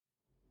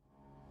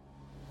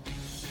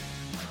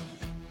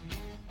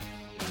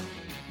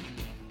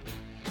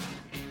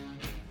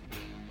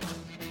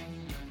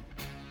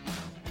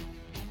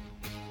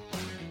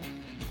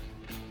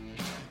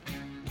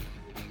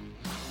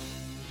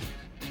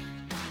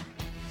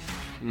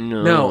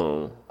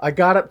No. I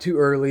got up too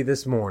early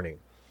this morning.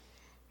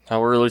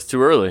 How early is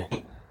too early?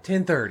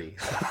 10:30.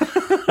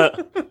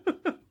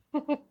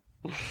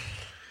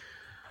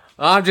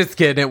 I'm just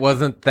kidding. It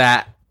wasn't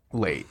that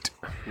late.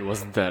 It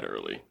wasn't that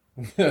early.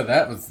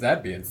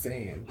 That'd be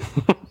insane.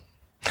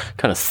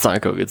 Kind of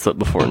psycho gets up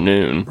before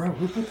noon. Bro,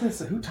 who put this?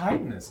 Who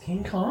tightened this?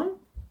 King Kong?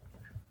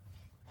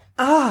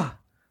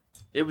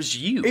 It was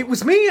you. It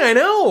was me, I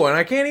know, and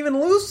I can't even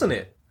loosen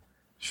it.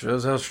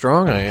 Shows how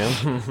strong I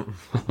am.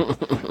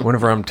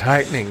 Whenever I'm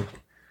tightening,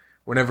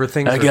 whenever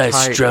things are tight. I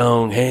got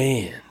strong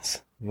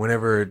hands.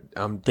 Whenever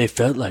They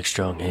felt like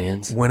strong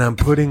hands. when I'm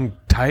putting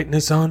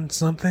tightness on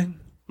something,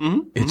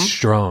 it's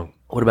strong.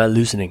 What about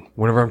loosening?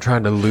 Whenever I'm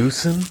trying to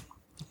loosen,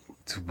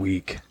 it's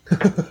weak.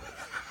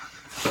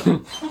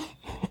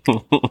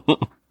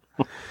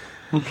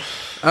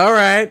 All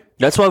right.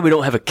 That's why we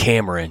don't have a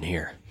camera in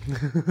here.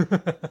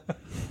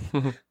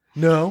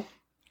 No.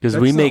 Because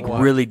That's we not make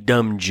why. really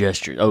dumb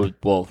gestures. Oh,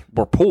 well,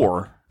 we're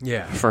poor,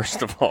 Yeah.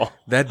 first of all.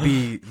 That'd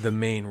be the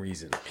main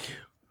reason.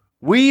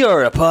 We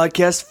are a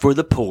podcast for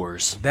the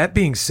poors. That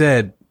being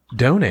said,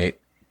 donate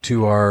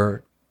to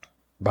our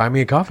Buy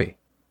Me a Coffee.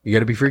 You got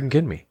to be freaking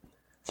kidding me.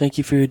 Thank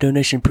you for your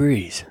donation,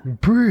 please.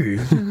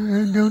 Please,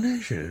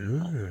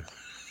 donation.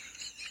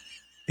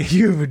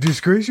 You have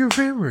disgraced your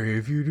family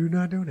if you do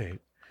not donate.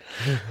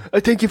 I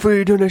thank you for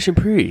your donation,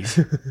 please.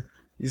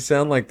 You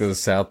sound like those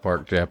South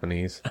Park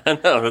Japanese. I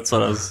know, that's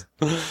what I was...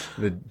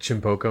 The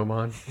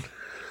Chimpokomon.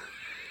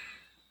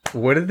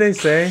 What did they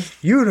say?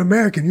 You're an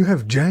American. You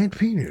have giant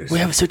penis. We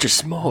have such a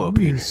small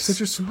penis. Such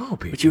a small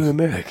penis. But you're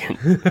American.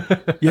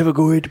 You have a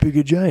great big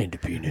a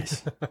giant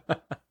penis.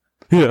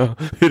 Yeah,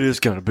 it is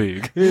kind of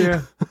big.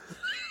 Yeah.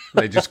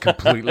 They just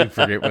completely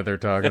forget what they're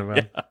talking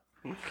about.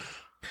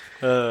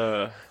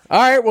 All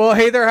right. Well,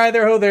 hey there, hi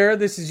there, ho there.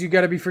 This is You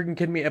Gotta Be Freaking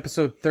Kidding Me,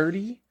 episode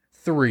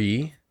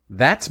 33.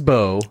 That's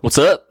Bo. What's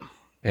up?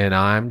 And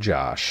I'm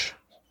Josh.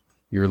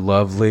 Your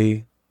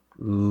lovely,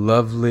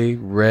 lovely,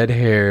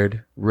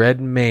 red-haired,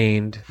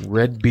 red-maned,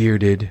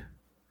 red-bearded,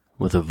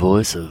 With a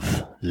voice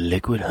of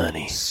liquid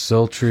honey.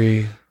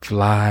 sultry,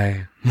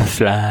 fly-looking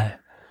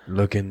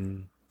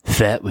Fly.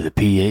 Fat with a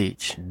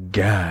pH.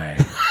 guy.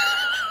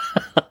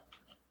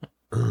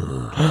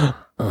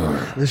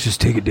 Let's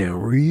just take it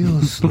down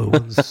real slow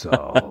and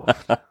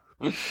soft.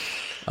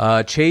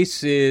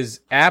 Chase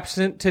is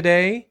absent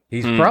today.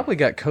 He's probably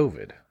got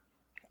COVID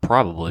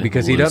Probably.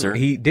 because loser.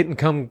 he didn't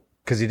come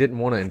because he didn't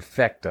want to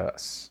infect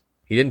us.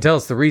 He didn't tell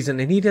us the reason,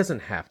 and he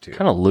doesn't have to.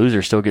 kind of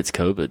loser still gets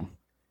COVID.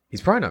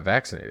 He's probably not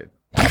vaccinated.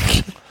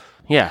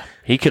 Yeah,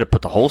 he could have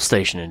put the whole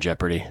station in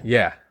jeopardy.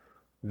 Yeah,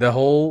 the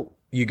whole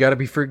You Gotta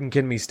Be Freaking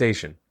Kidding Me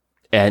station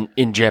And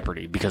in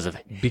jeopardy because of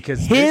because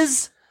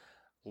his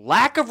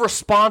lack of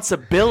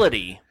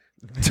responsibility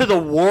to the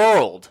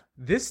world.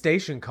 this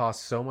station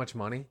costs so much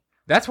money.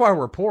 That's why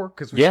we're poor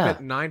because we Yeah.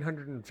 spent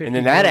 $950. And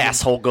then that million-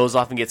 asshole goes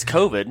off and gets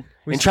COVID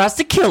and tries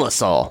to kill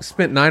us all.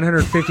 spent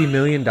 $950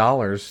 million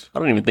I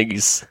don't even think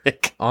he's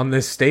sick. on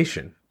this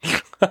station.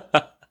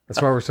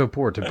 That's why we're so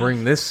poor, to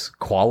bring this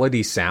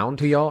quality sound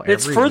to y'all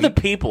It's every for the week.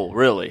 people,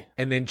 really.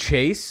 And then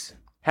Chase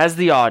Has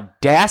the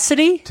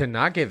audacity? to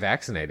not get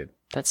vaccinated.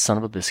 That son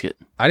of a biscuit.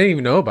 I didn't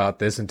even know about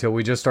this until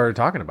we just started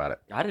talking about it.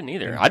 I didn't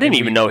either. I didn't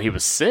even know he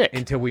was sick.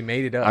 Until we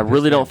made it up. I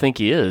really don't think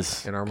he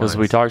is. in our Because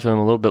we minds. talked to him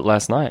a little bit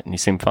last night and he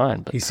seemed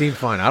fine. But He seemed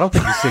fine. I don't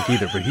think he's sick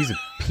either, but he's a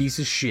piece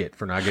of shit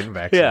for not getting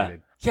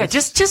vaccinated. Yeah,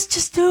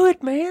 just do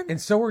it, man. And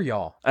so are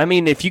y'all. I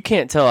mean, if you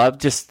can't tell,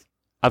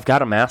 I've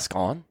got a mask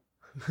on.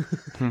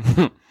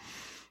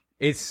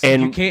 It's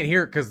And you can't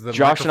hear it because the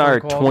Josh and I are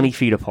microphone quality. 20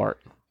 feet apart.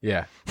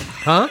 Yeah.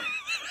 Huh?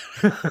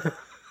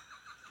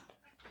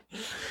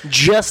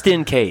 Just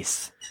in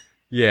case.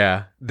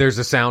 Yeah. There's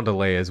a sound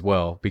delay as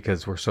well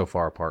because we're so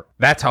far apart.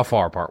 That's how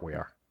far apart we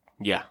are.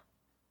 Yeah.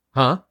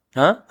 Huh?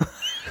 Huh?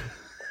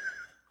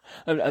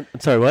 I'm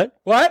sorry, what?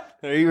 What?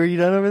 Are you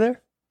done over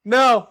there?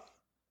 No.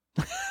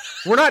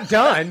 We're not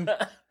done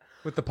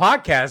with the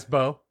podcast,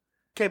 Bo.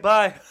 Okay,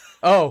 bye.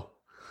 Oh.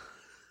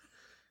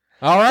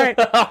 All right.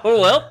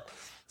 Well,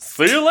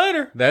 see you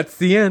later. That's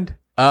the end.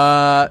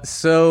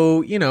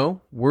 So,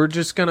 we're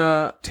just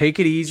gonna take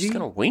it easy. Just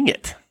gonna wing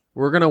it.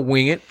 We're gonna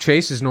wing it.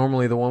 Chase is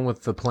normally the one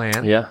with the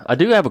plan. Yeah, I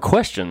do have a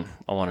question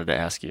I wanted to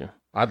ask you.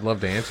 I'd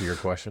love to answer your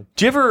question.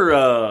 Do you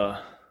ever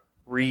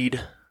read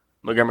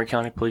Montgomery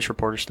County Police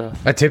Reporter stuff?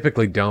 I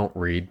typically don't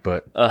read,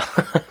 but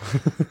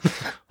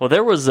Well,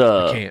 there was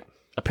I can't.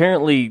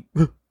 apparently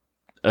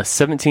a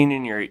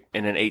 17-year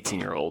and an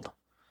 18-year-old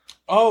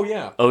Oh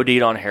yeah.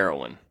 OD'd on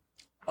heroin.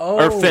 Oh.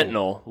 Or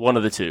fentanyl, one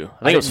of the two.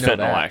 I think it was didn't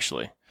know fentanyl, that.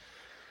 actually.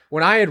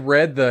 When I had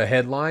read the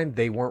headline,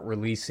 they weren't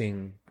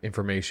releasing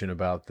information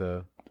about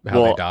how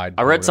they died.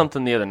 I or read whatever.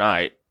 something the other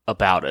night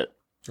about it,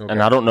 Okay.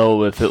 and I don't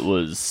know if it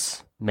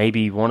was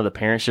maybe one of the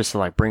parents just to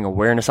like bring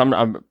awareness.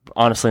 I'm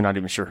honestly not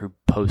even sure who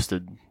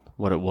posted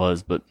what it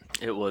was, but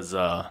it was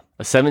a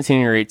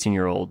 17 or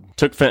 18-year-old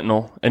took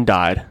fentanyl and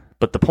died.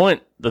 But the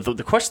point, the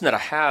question that I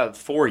have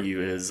for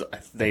you is,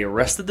 they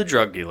arrested the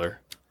drug dealer,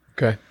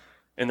 Okay.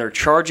 and they're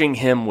charging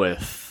him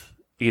with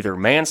either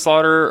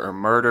manslaughter or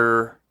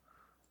murder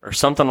or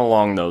something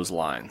along those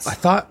lines. I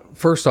thought,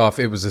 first off,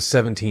 it was a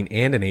 17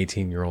 and an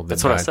 18-year-old that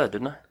That's what died. I said,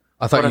 didn't I?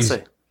 I thought What'd you I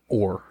say?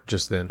 Or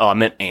just then. Oh, I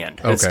meant and.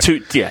 It's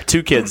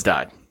two kids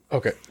died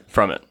Okay.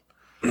 from it.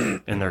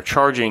 And they're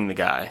charging the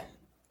guy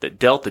that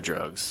dealt the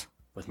drugs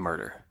with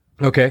murder.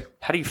 Okay.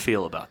 How do you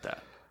feel about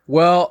that?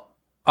 Well,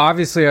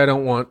 obviously, I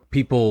don't want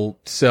people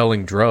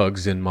selling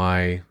drugs in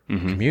my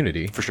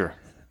community. For sure.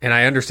 And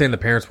I understand the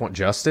parents want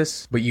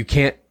justice, but you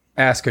can't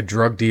ask a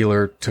drug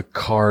dealer to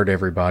card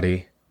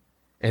everybody.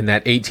 And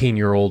that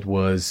 18-year-old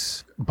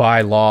was,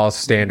 by law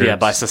standards... Yeah,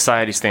 by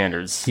society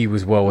standards. He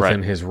was well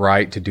within his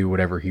right to do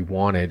whatever he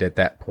wanted at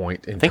that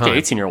point in time. I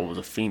think the 18-year-old was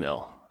a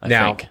female, I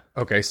think.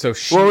 Okay, so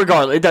she... Well,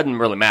 regardless, it doesn't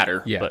really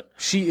matter. Yeah, but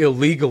she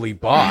illegally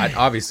bought.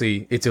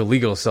 Obviously, it's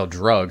illegal to sell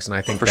drugs, and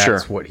I think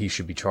that's what he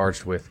should be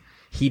charged with.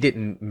 He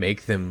didn't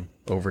make them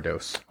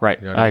overdose. Right,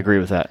 You know what I agree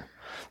with that.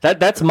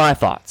 That's my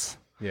thoughts.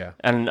 Yeah.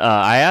 And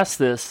I asked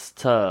this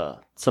to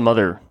some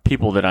other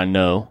people that I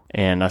know,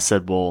 and I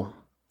said, well,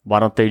 why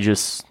don't they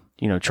just,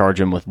 charge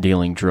him with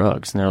dealing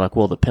drugs? And they're like,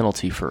 well, the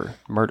penalty for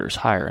murder is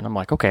higher. And I'm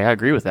like, okay, I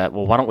agree with that.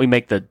 Well, why don't we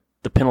make the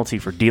penalty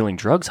for dealing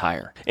drugs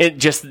higher? It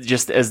just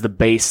as the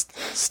base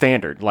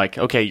standard. Like,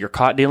 okay, you're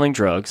caught dealing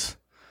drugs,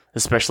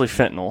 especially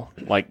fentanyl,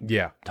 like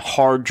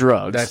hard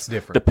drugs. That's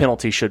different. The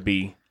penalty should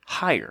be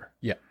higher.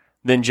 Yeah.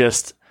 Than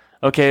just,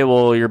 okay,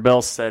 well, your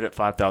bail's set at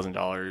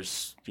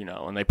 $5,000,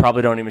 and they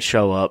probably don't even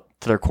show up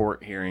to their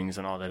court hearings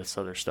and all that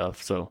other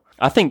stuff. So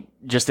I think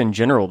just in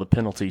general, the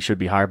penalty should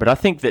be higher. But I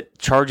think that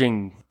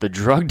charging the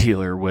drug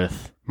dealer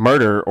with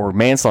murder or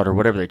manslaughter,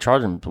 whatever they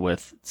charge him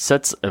with,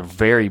 sets a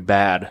very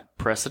bad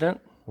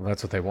precedent. Well,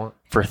 that's what they want.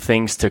 For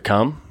things to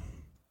come.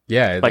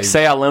 Yeah. Like,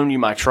 say I loan you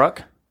my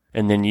truck,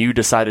 and then you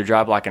decide to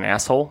drive like an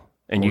asshole,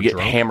 and you get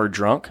hammered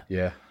drunk.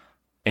 Yeah.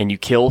 And you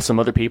kill some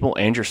other people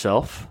and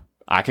yourself.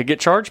 I could get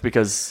charged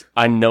because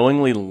I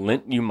knowingly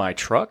lent you my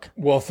truck.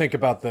 Well, think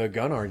about the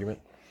gun argument.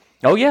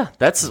 Oh, yeah.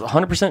 That's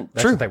 100% true.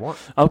 That's what they want.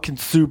 I can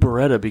sue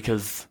Beretta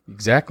because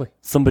Exactly.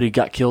 somebody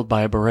got killed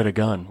by a Beretta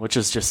gun, which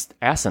is just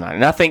asinine.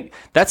 And I think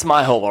that's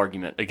my whole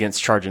argument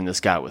against charging this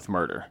guy with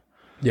murder.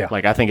 Yeah.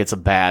 Like, I think it's a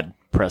bad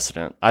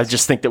precedent. I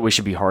just think that we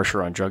should be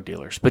harsher on drug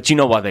dealers. But you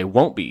know why they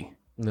won't be?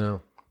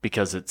 No.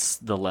 Because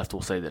the left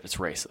will say that it's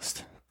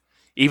racist.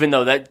 Even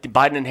though that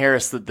Biden and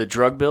Harris, the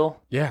drug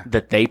bill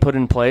that they put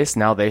in place,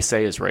 now they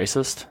say is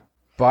racist.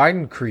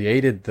 Biden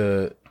created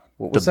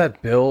what was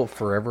that bill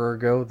forever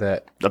ago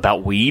that...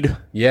 About weed?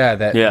 Yeah,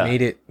 that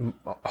made it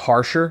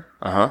harsher.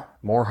 Uh-huh.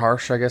 More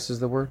harsh, I guess is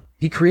the word.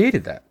 He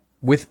created that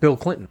with Bill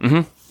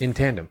Clinton in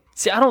tandem.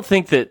 See, I don't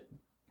think that,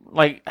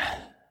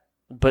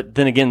 but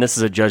then again, this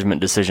is a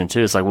judgment decision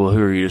too. It's like, well,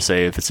 who are you to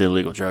say if it's an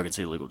illegal drug, it's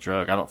an illegal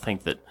drug? I don't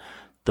think that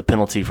the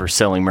penalty for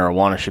selling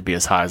marijuana should be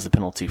as high as the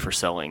penalty for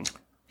selling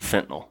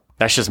fentanyl.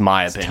 That's just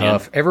my opinion.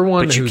 Tough.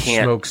 Everyone who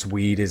smokes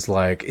weed is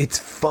like, it's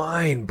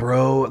fine,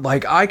 bro.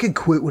 Like, I could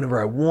quit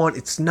whenever I want.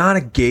 It's not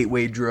a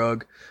gateway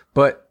drug.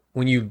 But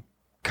when you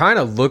kind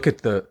of look at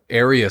the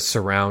area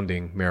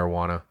surrounding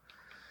marijuana,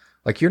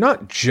 like, you're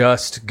not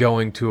just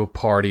going to a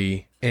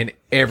party and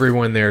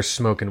everyone there's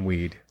smoking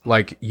weed.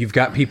 Like, you've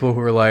got people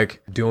who are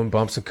like doing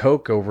bumps of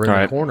coke over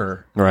in the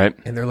corner. Right.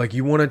 And they're like,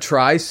 you want to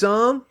try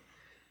some?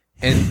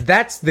 And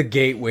that's the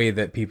gateway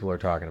that people are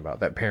talking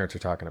about, that parents are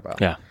talking about.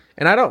 Yeah.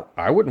 And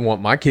I wouldn't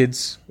want my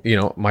kids,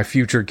 my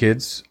future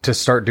kids, to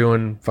start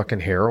doing fucking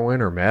heroin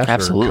or meth or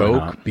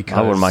coke not.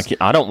 because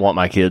I don't want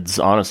my kids,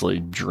 honestly,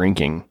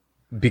 drinking.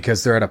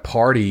 Because they're at a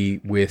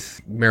party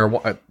with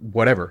marijuana,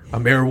 whatever, a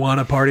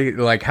marijuana party.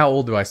 Like, how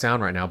old do I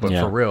sound right now? But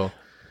for real.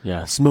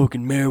 Yeah,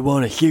 smoking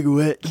marijuana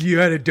cigarette. You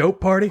had a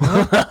dope party,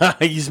 huh?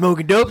 You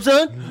smoking dope,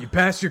 son? You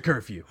passed your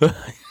curfew.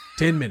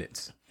 10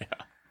 minutes. Yeah.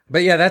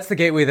 But yeah, that's the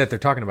gateway that they're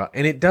talking about.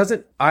 And it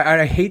doesn't,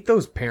 I hate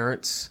those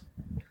parents.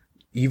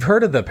 You've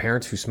heard of the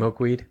parents who smoke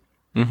weed?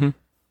 Mm-hmm.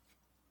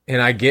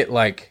 And I get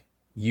like,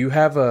 you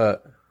have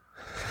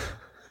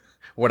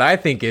what I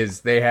think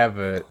is they have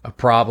a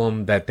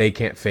problem that they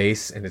can't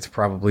face, and it's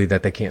probably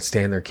that they can't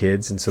stand their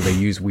kids, and so they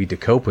use weed to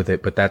cope with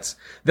it, but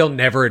they'll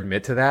never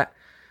admit to that.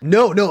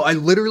 No, I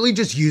literally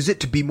just use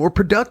it to be more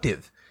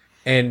productive.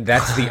 And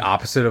that's the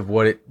opposite of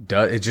what it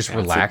does. It just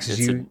relaxes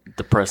you. It's a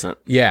depressant.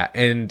 Yeah,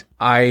 and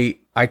I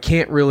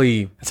can't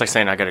really... It's like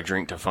saying I got to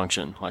drink to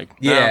function. Like,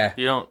 yeah, no,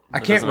 you don't.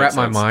 I can't wrap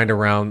my mind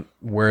around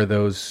where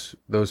those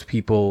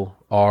people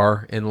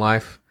are in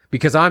life,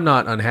 because I'm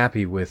not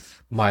unhappy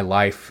with my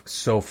life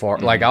so far.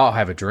 Mm-hmm. Like, I'll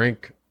have a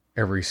drink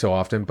every so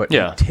often, but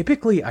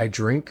typically I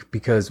drink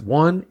because,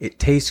 one, it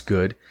tastes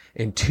good,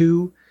 and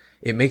two,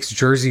 it makes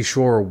Jersey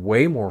Shore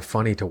way more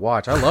funny to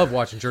watch. I love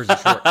watching Jersey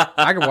Shore.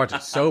 I can watch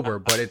it sober,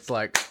 but it's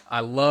like, I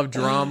love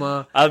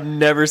drama. I've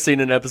never seen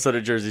an episode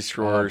of Jersey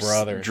Shore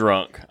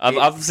drunk.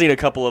 I've seen a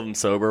couple of them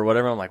sober or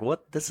whatever. I'm like,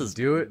 what? This is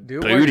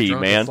booty,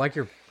 man. It's like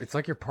you're partying. It's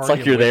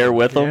like you're there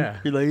with them. Yeah.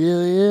 You're like,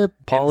 yeah.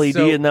 Pauly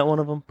D, isn't that one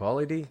of them?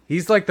 Pauly D.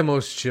 He's like the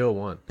most chill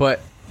one. But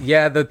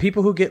yeah, the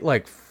people who get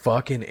like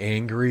fucking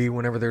angry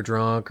whenever they're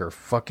drunk, or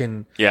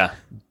fucking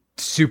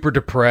super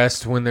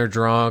depressed when they're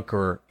drunk,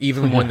 or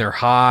even when they're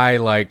high,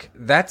 like,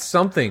 that's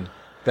something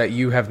that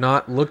you have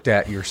not looked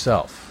at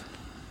yourself.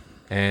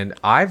 And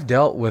I've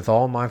dealt with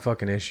all my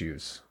fucking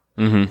issues.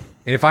 Mm-hmm. And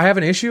if I have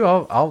an issue,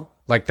 I'll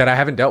like that I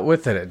haven't dealt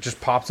with, that it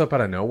just pops up out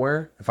of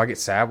nowhere. If I get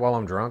sad while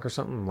I'm drunk or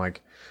something, I'm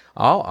like,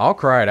 I'll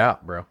cry it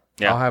out, bro.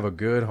 Yeah. I'll have a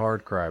good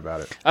hard cry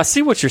about it. I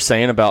see what you're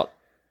saying about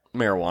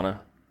marijuana.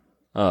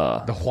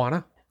 The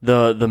Juana?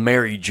 The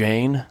Mary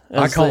Jane.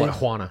 I call it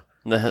Juana.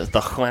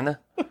 The Juana.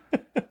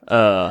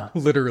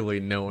 Literally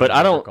no one But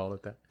I don't call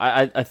it that.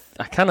 I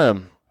kind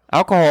of,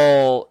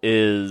 alcohol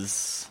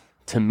is,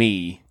 to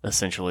me,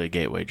 essentially a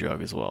gateway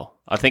drug as well.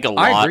 I think a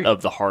lot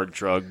of the hard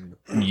drug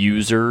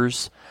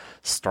users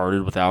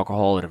started with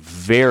alcohol at a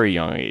very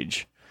young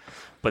age.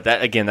 But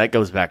that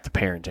goes back to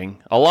parenting.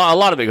 A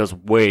lot of it goes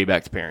way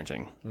back to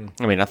parenting.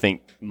 I mean, I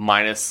think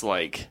minus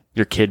like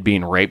your kid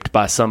being raped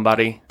by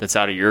somebody that's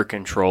out of your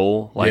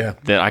control,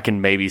 like then I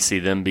can maybe see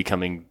them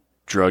becoming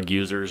drug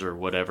users or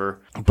whatever.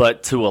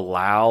 But to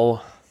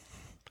allow,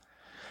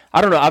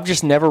 I don't know, I've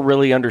just never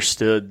really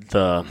understood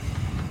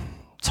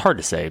it's hard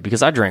to say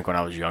because I drank when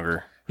I was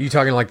younger. Are you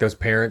talking like those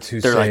parents who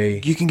They're say,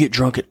 like, you can get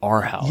drunk at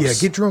our house. yeah,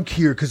 get drunk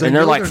here because and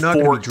they're like not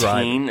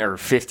 14 or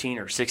 15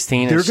 or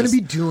 16. They're going to be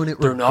doing it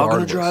They're regardless. not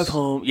going to drive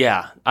home.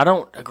 Yeah, I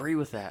don't agree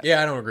with that.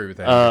 Yeah, I don't agree with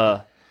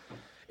that.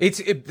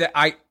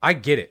 I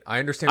get it. I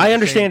understand. I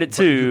understand it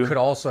too. You could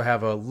also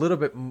have a little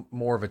bit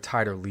more of a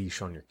tighter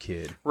leash on your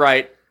kid.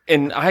 Right.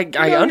 And I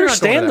you're understand the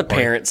not going to that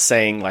point. parents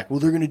saying like, well,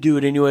 they're going to do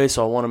it anyway,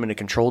 so I want them in a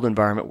controlled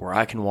environment where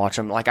I can watch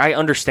them. Like, I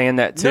understand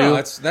that too. No,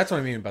 that's what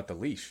I mean about the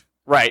leash.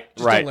 Right,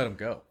 Just right. don't let them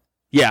go.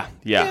 Yeah.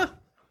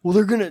 Well,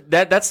 they're going to,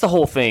 that's the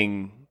whole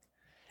thing.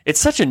 It's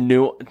such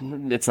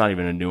it's not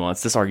even a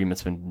nuance. This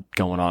argument's been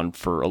going on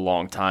for a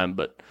long time,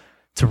 but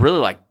to really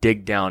like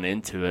dig down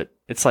into it,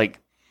 it's like,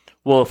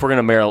 well, if we're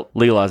going to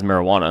legalize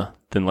marijuana,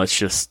 then let's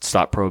just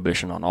stop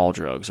prohibition on all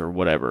drugs or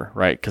whatever,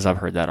 right? Because I've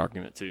heard that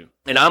argument too.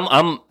 And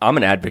I'm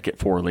an advocate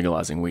for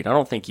legalizing weed. I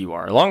don't think you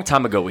are. A long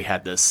time ago, we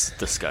had this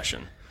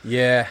discussion.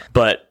 Yeah,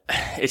 But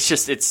it's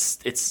just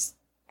it's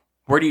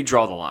where do you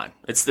draw the line?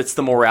 It's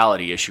the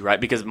morality issue, right?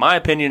 Because my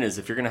opinion is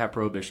if you're going to have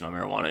prohibition on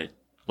marijuana,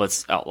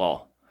 let's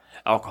outlaw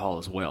alcohol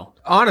as well.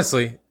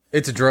 honestly,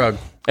 it's a drug.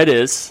 It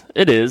is.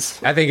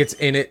 I think it's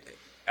in it.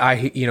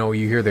 You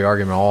hear the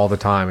argument all the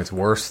time. It's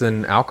worse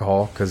than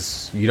alcohol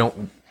because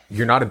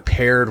you're not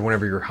impaired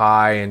whenever you're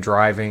high and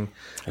driving,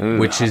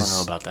 which I is don't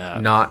know about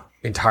that. not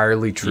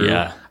entirely true.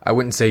 Yeah. I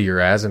wouldn't say you're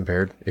as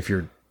impaired if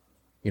you're,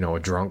 a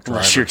drunk driver.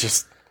 Unless you're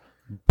just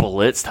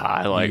blitzed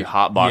high, like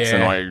hotboxing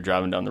Yeah. while you're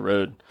driving down the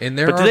road. And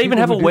there but do are they even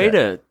people have a who do way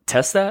that. to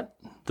test that?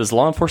 Does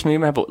law enforcement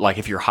even have like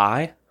if you're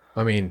high?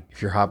 I mean,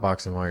 if you're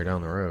hotboxing while you're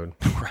down the road,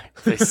 Right.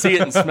 They see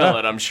it and smell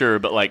it, I'm sure.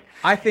 But like,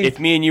 I think if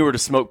me and you were to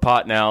smoke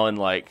pot now and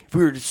like, if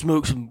we were to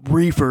smoke some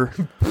reefer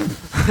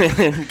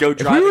and go if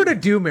driving. we were to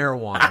do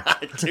marijuana,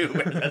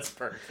 That's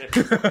perfect.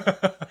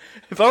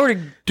 If I were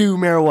to do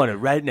marijuana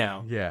right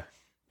now, yeah,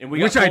 and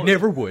we which got I pulled-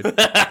 never would.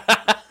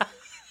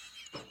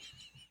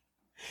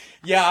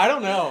 Yeah, I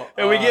don't know.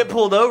 and we get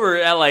pulled over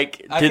at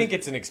like, I think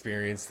it's an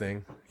experience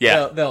thing.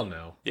 Yeah. They'll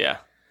know. yeah,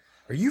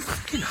 Are you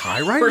fucking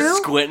high right we're now?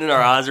 squinting,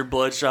 our eyes are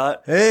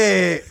bloodshot.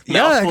 Hey,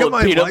 Mouthful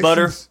of peanut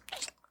butter.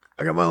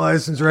 I got my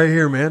license right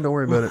here, man. Don't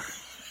worry about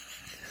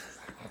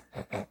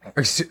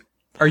it.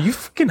 Are you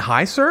fucking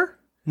high, sir?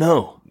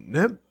 No,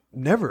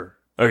 Never.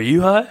 are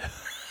you high?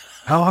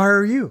 How high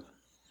are you?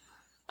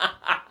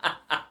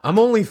 I'm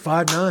only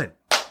 5'9".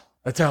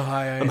 That's how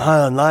high I am.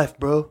 high on life,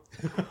 bro.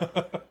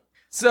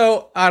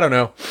 So, I don't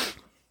know.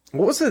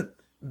 What was it?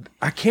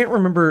 I can't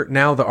remember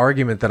now the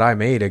argument that I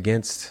made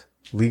against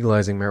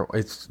legalizing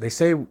marijuana. They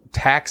say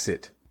tax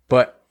it,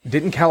 but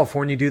didn't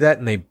California do that?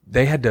 And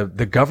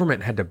the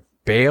government had to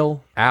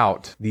bail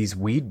out these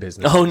weed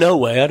businesses. Oh, no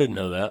way. I didn't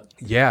know that.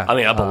 Yeah. I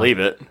mean, I believe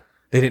it.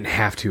 They didn't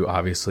have to,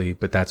 obviously,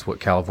 but that's what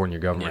California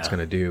government's Yeah.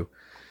 going to do.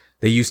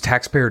 They use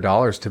taxpayer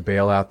dollars to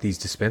bail out these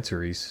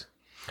dispensaries.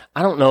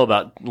 I don't know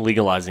about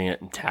legalizing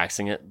it and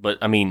taxing it, but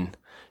I mean,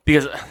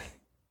 because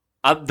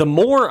the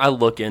more I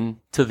look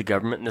into the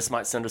government, and this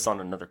might send us on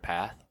another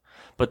path,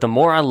 but the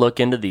more I look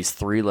into these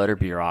three-letter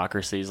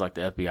bureaucracies like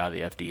the FBI,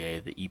 the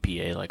FDA, the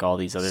EPA, like all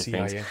these other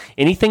CIA. things,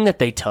 anything that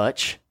they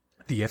touch,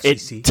 The it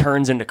FCC.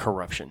 turns into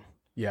corruption.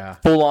 Yeah.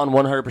 Full-on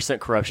 100%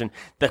 corruption.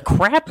 The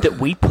crap that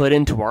we put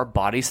into our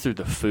bodies through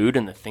the food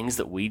and the things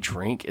that we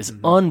drink is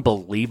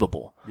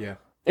unbelievable. Yeah.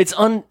 It's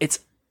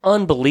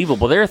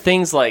unbelievable. There are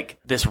things like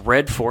this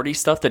Red 40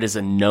 stuff that is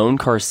a known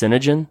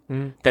carcinogen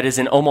that is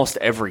in almost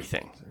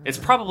everything. It's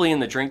probably in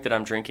the drink that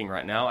I'm drinking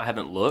right now. I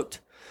haven't looked.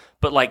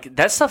 But like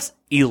that stuff's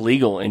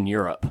illegal in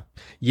Europe.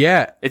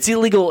 Yeah. It's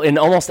illegal in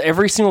almost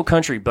every single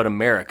country but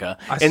America.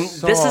 And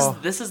saw-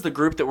 this is the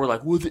group that were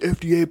like, "Well, the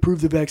FDA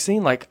approved the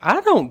vaccine." Like,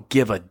 I don't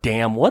give a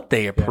damn what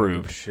they I don't give a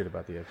approved. shit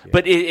about the FDA.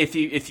 But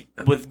if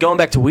with going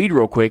back to weed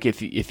real quick,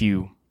 if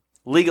you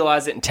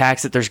legalize it and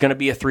tax it, there's going to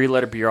be a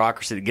three-letter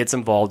bureaucracy that gets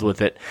involved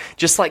with it.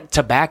 Just like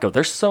tobacco,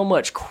 there's so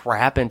much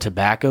crap in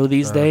tobacco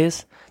these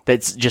days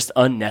that's just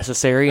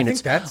unnecessary, and think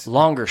it's that's-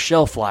 longer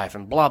shelf life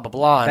and blah blah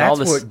blah and all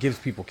that's this. what gives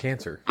people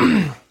cancer.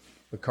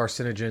 The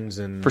carcinogens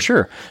and For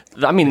sure.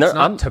 I mean, it's there,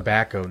 not I'm,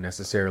 tobacco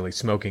necessarily,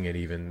 smoking it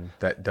even,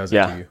 that does it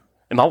Yeah. to you.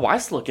 And my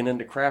wife's looking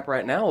into crap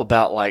right now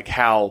about like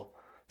how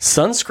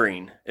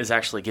sunscreen is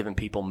actually giving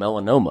people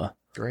melanoma.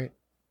 Great.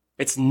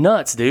 It's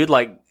nuts, dude.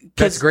 Like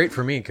that's great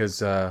for me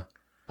because I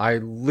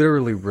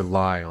literally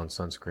rely on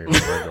sunscreen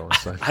when I go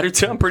outside. I do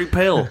too. I'm pretty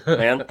pale,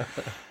 man.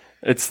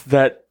 It's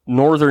that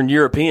Northern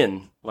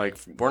European. Like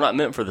we're not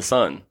meant for the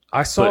sun.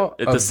 I saw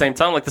but at the same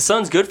time, like the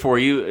sun's good for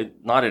you,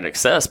 not in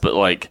excess, but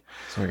like.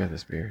 So I got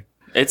this beard.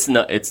 It's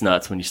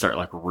nuts when you start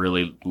like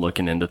really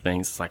looking into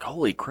things. It's like,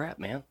 holy crap,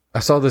 man. I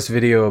saw this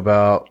video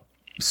about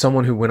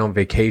someone who went on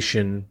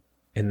vacation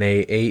and they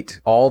ate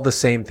all the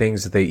same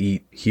things that they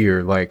eat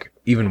here, like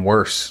even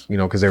worse, you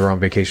know, because they were on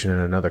vacation in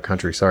another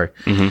country. Sorry.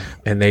 Mm-hmm.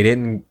 And they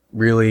didn't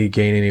really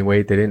gain any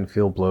weight. They didn't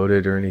feel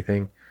bloated or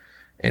anything.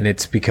 And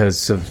it's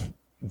because of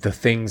the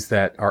things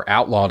that are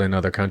outlawed in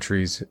other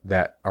countries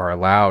that are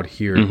allowed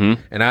here.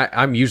 Mm-hmm. And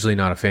I'm usually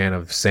not a fan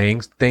of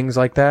saying things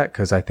like that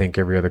because I think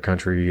every other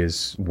country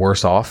is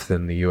worse off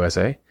than the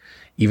USA,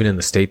 even in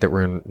the state that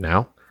we're in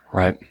now.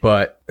 Right.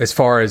 But as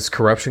far as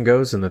corruption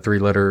goes and the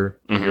 3-letter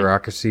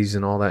bureaucracies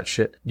and all that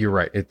shit, you're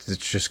right. It's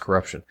just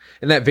corruption.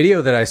 And that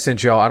video that I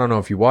sent y'all, I don't know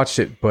if you watched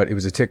it, but it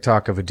was a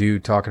TikTok of a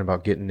dude talking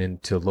about getting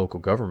into local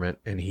government.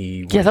 And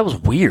yeah, that was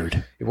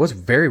weird. It was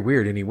very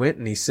weird. And he went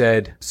and he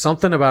said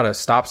something about a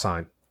stop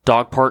sign.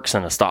 Dog parks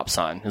and a stop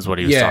sign is what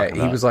he was talking about.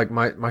 Yeah, he was like,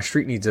 my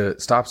street needs a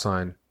stop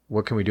sign.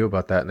 What can we do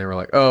about that? And they were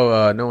like,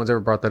 oh, no one's ever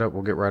brought that up.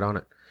 We'll get right on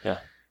it. Yeah.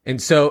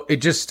 And so it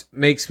just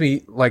makes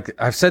me, like,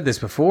 I've said this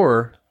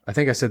before. I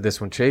think I said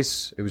this when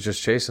it was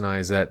just Chase and I,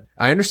 is that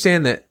I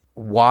understand that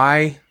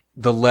why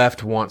the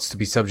left wants to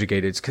be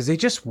subjugated. It's because they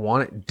just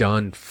want it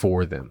done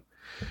for them,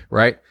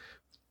 right?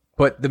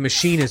 But the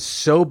machine is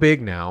so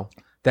big now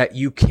that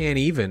you can't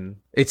even,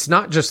 it's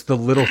not just the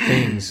little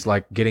things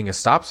like getting a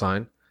stop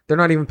sign. They're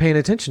not even paying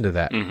attention to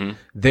that. Mm-hmm.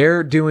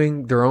 They're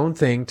doing their own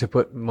thing to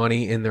put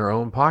money in their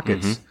own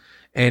pockets. Mm-hmm.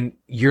 And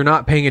you're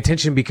not paying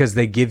attention because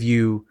they give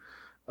you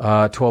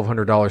a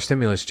 $1,200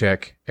 stimulus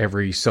check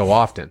every so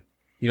often.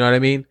 You know what I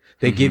mean?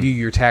 They give you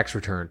your tax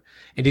return.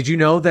 And did you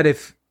know that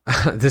if,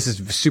 this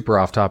is super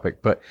off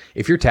topic, but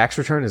if your tax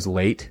return is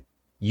late,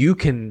 you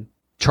can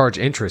charge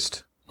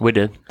interest. We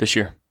did this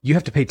year. You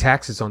have to pay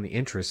taxes on the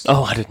interest.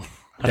 Oh, I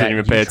didn't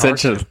even pay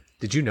attention.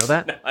 Did you know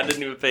that? No, I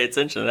didn't even pay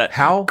attention to that.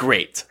 How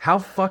great? How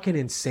fucking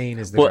insane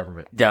is the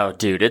government? No,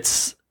 dude,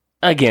 it's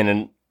again,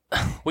 and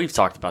we've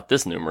talked about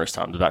this numerous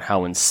times about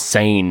how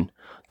insane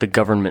the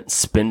government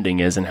spending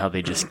is and how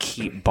they just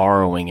keep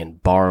borrowing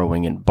and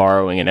borrowing and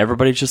borrowing, and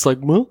everybody's just like,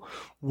 well,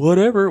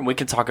 whatever. And we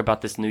can talk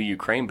about this new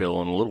Ukraine bill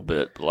in a little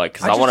bit, like,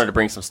 because I wanted to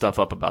bring some stuff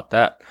up about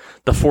that.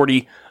 The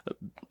 40,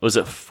 was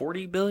it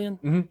 40 billion?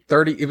 Mm-hmm.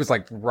 30. It was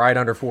like right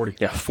under 40.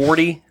 Yeah,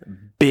 $40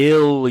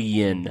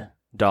 billion.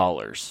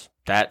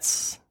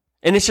 That's,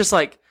 and it's just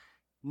like,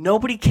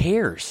 nobody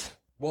cares.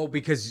 Well,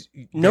 because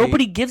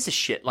nobody gives a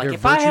shit. Like,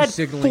 if I had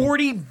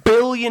 $40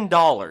 billion,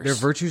 they're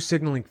virtue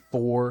signaling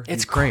for Ukraine.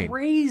 It's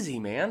crazy,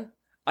 man.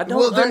 I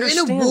don't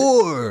understand. They're in a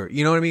war.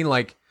 You know what I mean?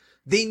 Like,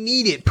 they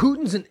need it.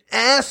 Putin's an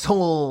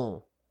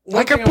asshole.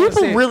 Like, are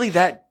people really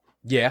that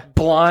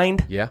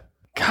blind? Yeah.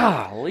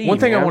 Golly, One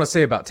thing I want to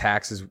say about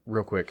taxes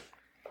real quick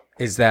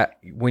is that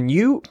when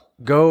you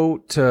go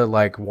to,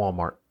 like,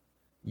 Walmart,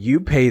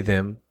 you pay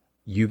them,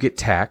 you get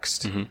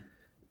taxed. Mm-hmm.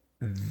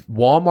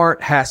 Walmart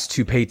has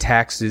to pay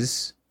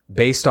taxes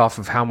based off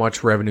of how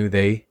much revenue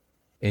they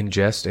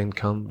ingest,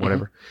 income,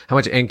 whatever, how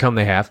much income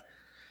they have.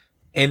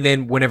 And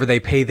then whenever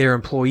they pay their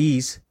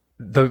employees,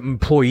 the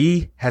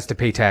employee has to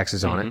pay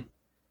taxes on it.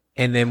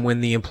 And then when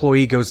the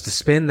employee goes to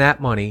spend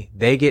that money,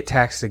 they get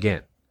taxed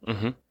again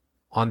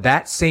on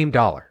that same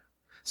dollar.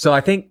 So I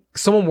think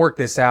someone worked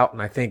this out,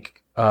 and I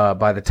think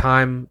by the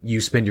time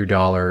you spend your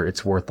dollar,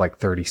 it's worth like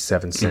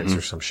 37 cents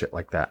or some shit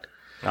like that.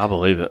 I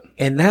believe it.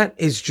 And that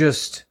is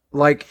just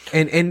like,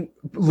 and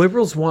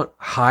liberals want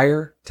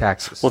higher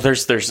taxes. Well,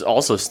 there's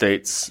also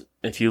states,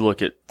 if you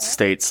look at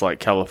states like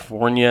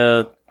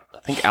California, I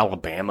think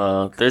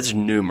Alabama, there's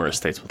numerous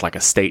states with like a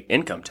state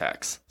income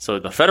tax. So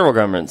the federal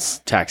government's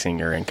taxing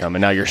your income,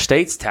 and now your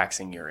state's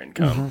taxing your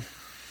income.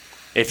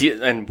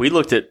 And we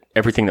looked at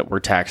everything that we're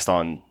taxed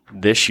on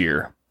this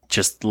year,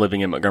 just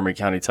living in Montgomery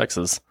County,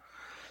 Texas,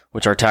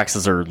 which our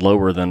taxes are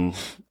lower than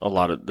a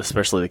lot of,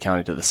 especially the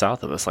county to the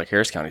south of us. Like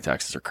Harris County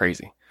taxes are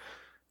crazy.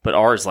 But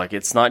ours, like,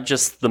 it's not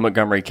just the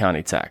Montgomery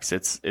County tax.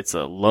 It's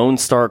a Lone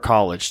Star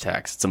College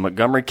tax. It's a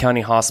Montgomery County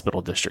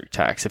Hospital District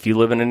tax. If you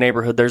live in a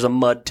neighborhood, there's a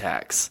MUD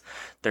tax.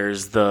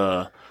 There's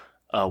the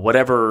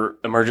whatever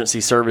emergency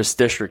service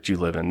district you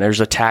live in. There's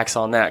a tax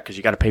on that because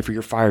you got to pay for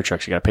your fire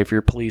trucks. You got to pay for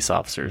your police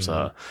officers.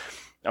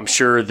 I'm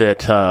sure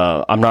that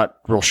I'm not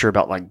real sure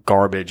about like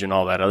garbage and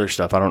all that other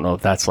stuff. I don't know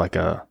if that's like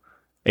a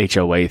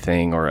HOA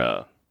thing or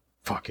a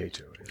fuck HOA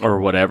or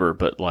whatever,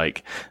 but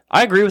like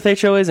I agree with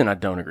HOAs and I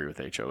don't agree with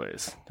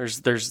HOAs.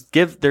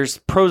 There's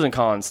pros and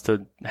cons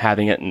to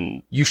having it,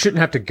 and you shouldn't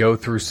have to go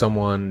through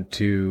someone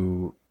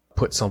to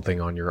put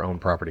something on your own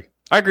property.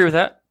 I agree with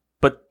that,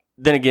 but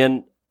then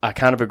again, I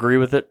kind of agree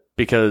with it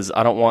because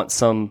I don't want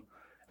some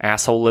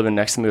asshole living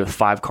next to me with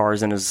 5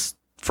 cars in his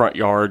front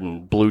yard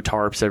and blue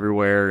tarps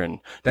everywhere and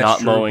That's not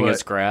true, mowing but-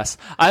 his grass.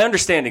 I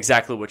understand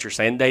exactly what you're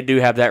saying. They do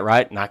have that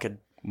right, and I could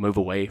move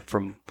away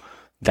from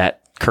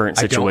that current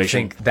situation.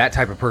 I don't think that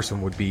type of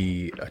person would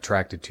be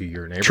attracted to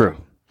your neighborhood. True.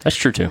 That's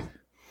true too.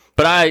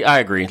 But I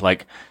agree.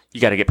 Like,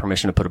 you got to get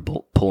permission to put a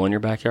pool in your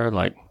backyard.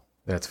 Like,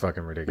 That's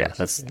fucking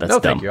ridiculous. yeah, that's no,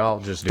 dumb. thank you. I'll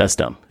just do That's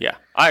dumb. Yeah.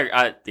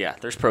 Yeah.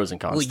 There's pros and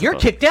cons. Well, to you're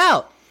both. kicked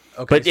out.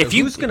 Okay, But so if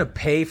you- who's gonna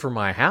pay for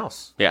my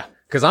house? Yeah.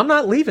 Because I'm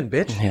not leaving,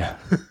 bitch. Yeah.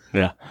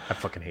 Yeah. I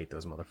fucking hate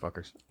those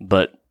motherfuckers.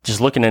 But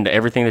just looking into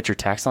everything that you're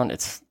taxed on,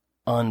 it's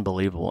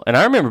unbelievable. And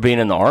I remember being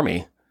in the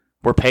Army.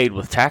 We're paid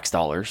with tax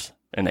dollars,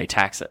 and they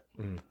tax it.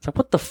 It's like,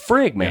 what the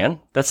frig, man?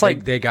 That's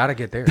like, They got to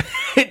get there.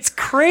 it's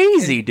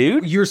crazy,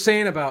 dude. You're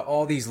saying about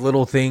all these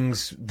little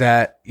things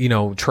that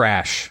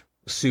trash,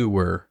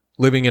 sewer,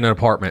 living in an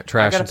apartment, I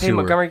trash got and to pay sewer.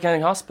 Montgomery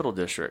County Hospital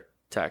District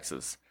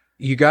taxes.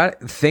 You got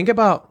to think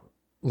about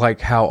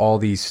like how all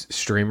these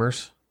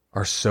streamers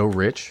are so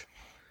rich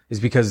is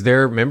because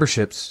their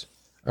memberships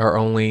are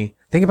only,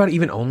 think about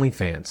even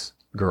OnlyFans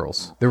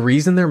girls. The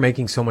reason they're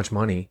making so much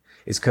money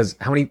is because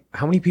how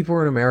many people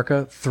are in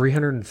America?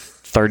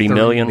 30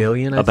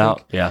 million, I about,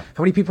 think. yeah.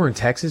 How many people are in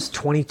Texas?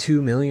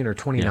 22 million or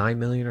 29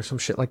 million or some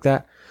shit like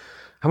that.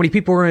 How many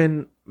people are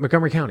in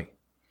Montgomery County?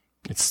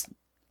 It's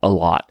a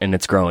lot, and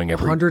it's growing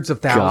every Hundreds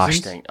of gosh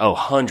thousands. dang. Oh,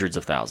 hundreds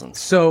of thousands.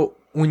 So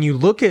when you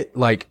look at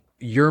like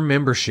your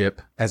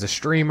membership as a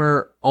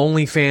streamer,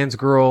 OnlyFans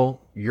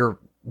girl, your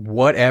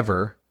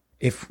whatever,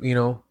 if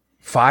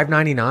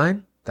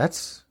 $5.99,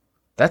 that's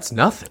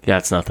nothing. Yeah,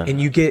 it's nothing.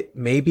 And you get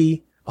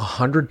maybe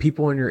 100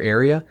 people in your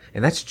area,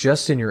 and that's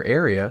just in your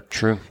area.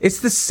 True. It's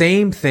the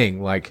same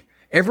thing. Like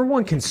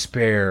everyone can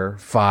spare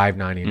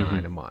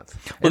 $5.99 a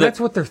month, and Well, that's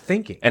what they're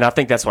thinking. And I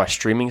think that's why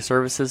streaming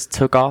services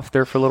took off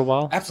there for a little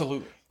while.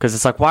 Absolutely. Because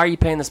it's like, why are you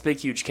paying this big,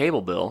 huge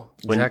cable bill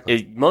when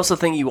Exactly. most of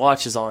the thing you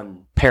watch is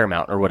on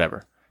Paramount or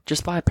whatever?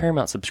 Just buy a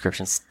Paramount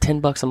subscription. It's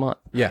 $10 a month.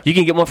 Yeah. You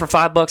can get one for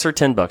 $5 or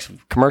 $10,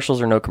 commercials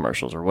or no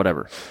commercials or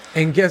whatever.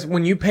 And guess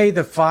when you pay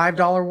the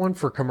 $5 one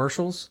for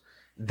commercials,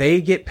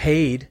 they get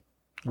paid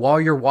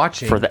while you're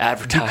watching For the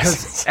advertisements.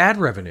 because ad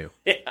revenue.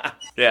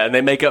 Yeah, and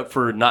they make up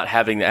for not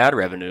having the ad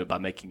revenue by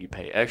making you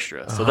pay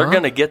extra. So they're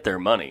going to get their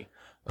money.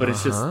 But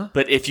it's just,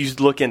 but if you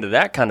look into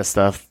that kind of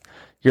stuff,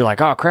 you're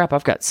like, oh crap,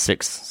 I've got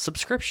 6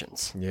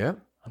 subscriptions. Yeah.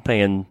 I'm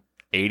paying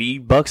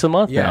 $80 a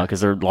month Yeah. now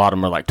because a lot of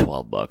them are like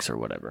 $12 or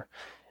whatever.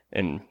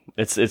 And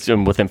it's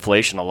and with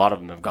inflation, a lot of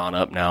them have gone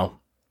up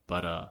now.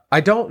 But I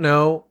don't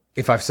know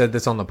if I've said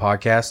this on the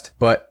podcast,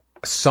 but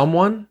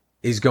someone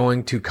is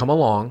going to come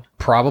along,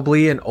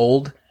 probably an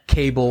old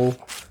cable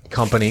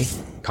company,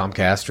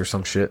 Comcast or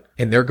some shit,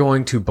 and they're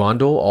going to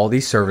bundle all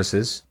these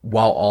services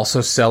while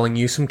also selling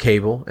you some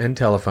cable and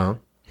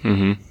telephone.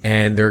 Mm-hmm.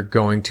 And they're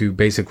going to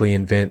basically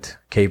invent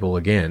cable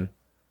again.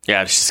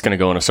 yeah, it's just going to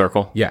go in a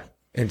circle. Yeah.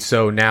 And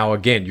so now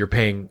again, you're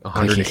paying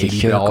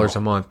 $180 a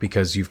month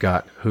because you've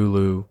got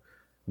Hulu,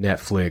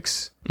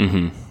 Netflix,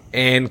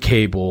 and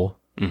cable,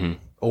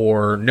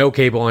 or no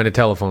cable and a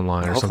telephone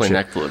line or Hopefully some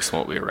shit. Netflix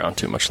won't be around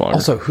too much longer.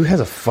 Also, who has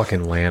a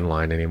fucking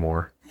landline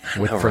anymore?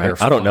 For their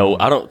I don't phone? know.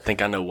 I don't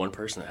think I know one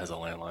person that has a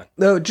landline.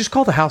 No, just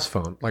call the house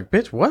phone. Like,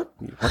 bitch, what?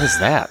 What is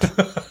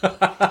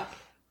that?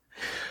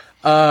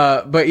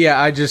 But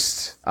yeah,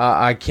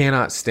 I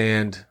cannot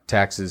stand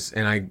taxes,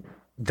 and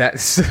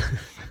that's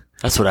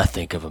That's what I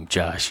think of them,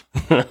 Josh.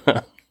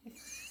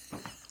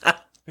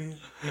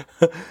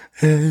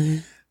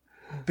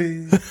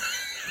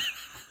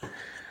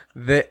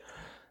 that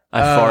I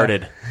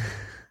farted.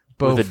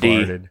 both With a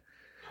D.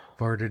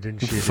 farted and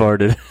shit.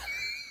 Farted.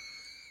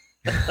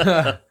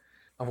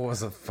 What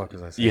was the fuck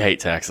was I saying? You hate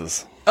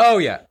taxes. Oh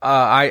yeah,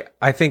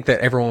 I think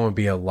that everyone would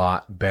be a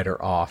lot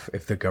better off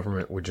if the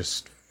government would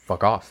just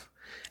fuck off.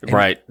 And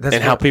Right. That's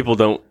And how what people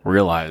don't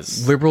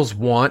realize. liberals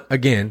want,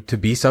 again, to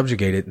be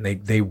subjugated, and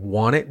they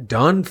want it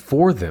done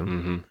for them.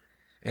 Mm-hmm.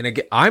 And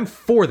again, I'm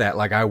for that.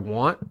 Like, I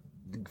want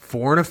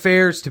foreign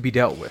affairs to be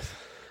dealt with.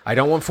 I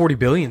don't want 40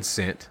 billion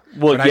sent.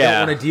 Well, but I yeah.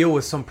 don't want to deal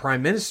with some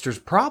prime minister's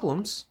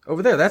problems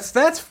over there. That's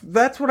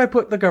what I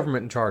put the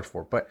government in charge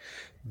for. But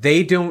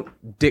they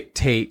don't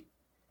dictate.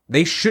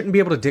 They shouldn't be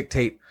able to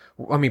dictate.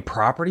 I mean,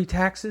 property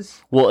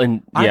taxes. Well,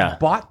 and yeah. I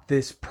bought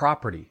this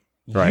property.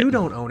 Right. You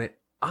don't own it.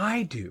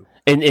 I do.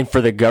 And for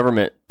the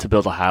government to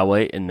build a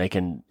highway and they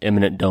can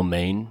eminent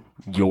domain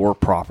your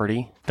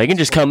property, they can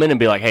just come in and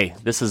be like, hey,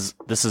 this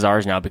is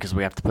ours now because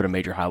we have to put a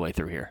major highway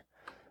through here.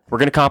 We're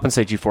going to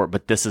compensate you for it,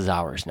 but this is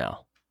ours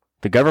now.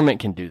 The government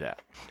can do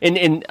that.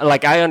 And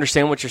like, I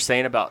understand what you're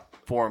saying about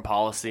foreign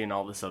policy and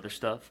all this other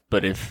stuff,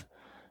 but if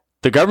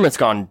the government's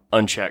gone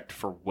unchecked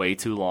for way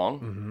too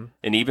long,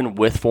 and even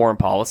with foreign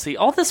policy,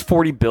 all this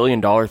 $40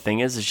 billion thing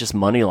is just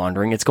money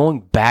laundering. It's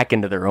going back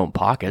into their own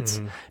pockets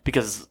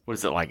because, what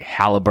is it, like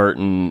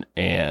Halliburton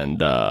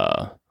and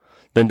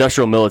the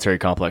industrial military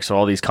complex. So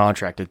all these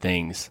contracted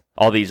things,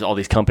 all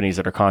these companies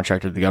that are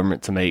contracted to the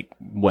government to make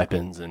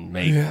weapons and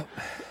make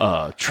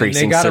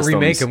tracing and they got to systems.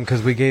 remake them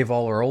because we gave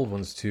all our old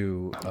ones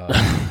to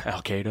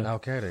Al Qaeda. Al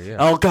Qaeda.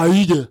 Yeah. Al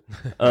Qaeda.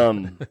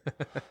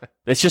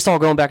 It's just all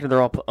going back to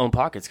their own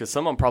pockets because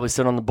some of them probably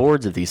sit on the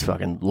boards of these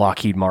fucking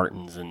Lockheed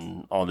Martins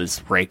and all this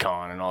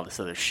Raycon and all this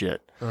other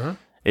shit.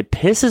 It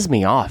pisses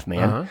me off,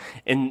 man.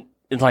 And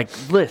like,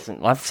 listen,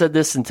 I've said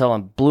this until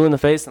I'm blue in the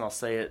face, and I'll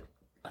say it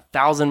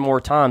 1,000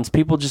 more times.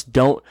 People just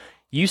don't.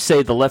 You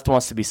say the left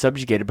wants to be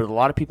subjugated, but a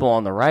lot of people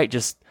on the right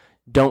just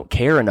don't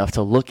care enough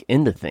to look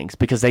into things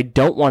because they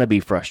don't want to be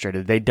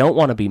frustrated. They don't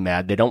want to be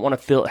mad. They don't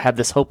want to have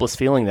this hopeless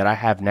feeling that I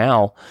have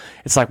now.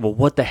 It's like, well,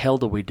 what the hell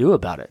do we do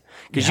about it?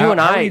 Because how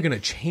are you going to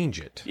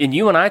change it? And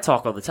you and I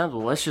talk all the time.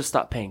 Well, let's just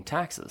stop paying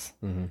taxes.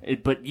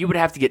 But you would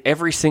have to get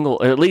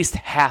at least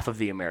half of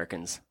the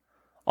Americans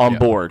on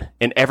board,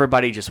 and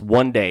everybody just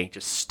one day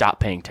just stop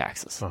paying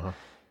taxes.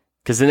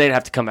 Because then they'd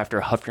have to come after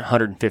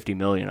 150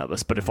 million of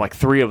us. But if like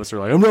 3 of us are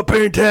like, I'm not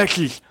paying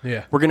taxes,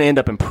 we're going to end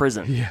up in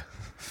prison. Yeah.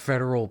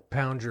 Federal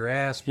pound your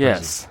ass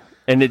prison. Yes.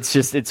 And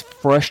it's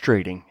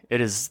frustrating.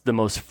 It is the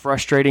most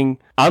frustrating.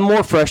 I'm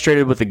more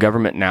frustrated with the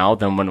government now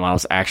than when I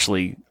was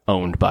actually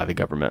owned by the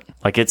government.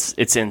 Like,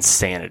 it's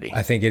insanity.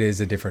 I think it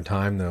is a different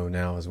time, though,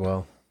 now as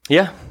well.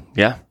 Yeah.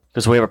 Yeah.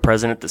 Because we have a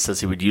president that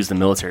says he would use the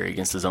military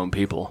against his own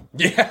people.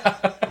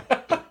 Yeah.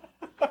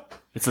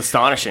 It's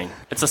astonishing.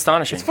 It's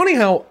astonishing. It's funny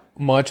how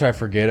much I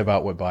forget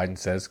about what Biden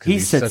says because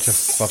he's such a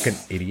fucking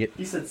idiot.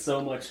 He said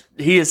so much.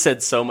 He has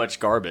said so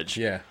much garbage.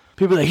 Yeah.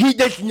 People are like,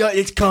 that's not,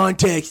 it's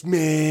context,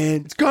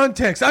 man. It's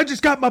context. I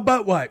just got my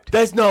butt wiped.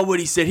 That's not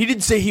what he said. He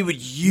didn't say he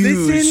would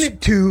use. Listen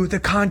to the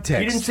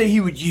context. He didn't say he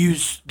would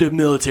use the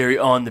military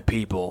on the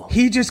people.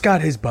 He just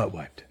got his butt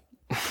wiped.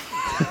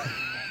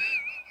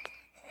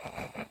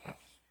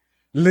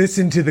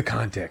 Listen to the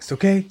context,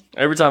 okay?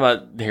 Every time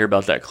I hear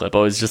about that clip, I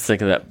always just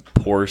think of that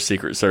poor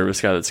Secret Service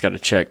guy that's got to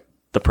check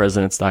the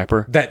president's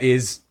diaper. That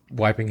is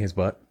wiping his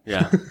butt.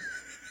 Yeah.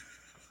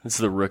 This is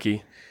the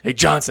rookie. Hey,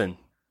 Johnson,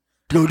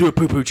 go do a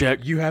poo-poo check.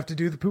 You have to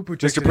do the poo-poo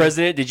check. Mr. Today.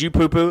 President, did you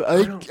poo-poo?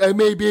 I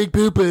made big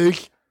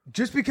poo-poos.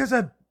 Just because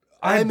I've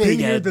been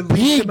here the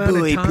least amount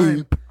of time.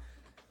 Poop.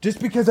 Just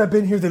because I've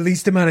been here the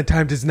least amount of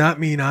time does not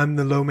mean I'm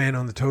the low man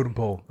on the totem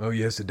pole. Oh,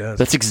 yes, it does.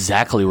 That's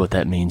exactly what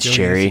that means,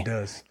 Cherry. Yes, it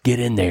does. Get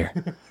in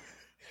there.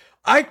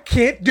 I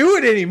can't do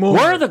it anymore.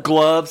 Where are the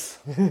gloves?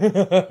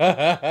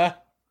 You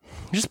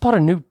just bought a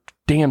new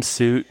damn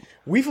suit.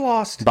 We've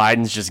lost.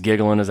 Biden's just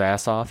giggling his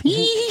ass off.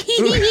 He's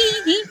in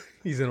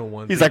a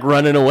onesie. He's like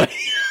running away.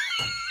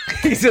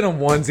 He's in a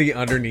onesie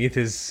underneath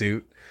his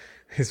suit.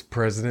 His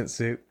president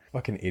suit.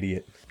 Fucking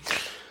idiot.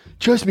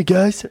 Trust me,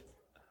 guys.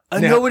 I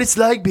know what it's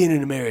like being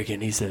an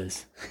American, he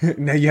says.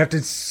 Now you have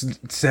to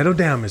settle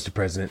down, Mr.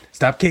 President.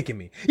 Stop kicking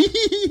me. I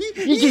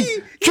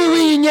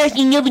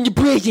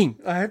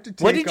have to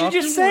take What did you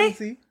just say?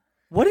 Onesie.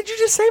 What did you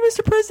just say,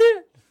 Mr.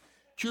 President?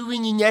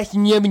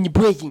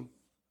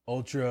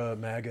 Ultra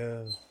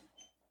MAGA.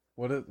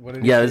 What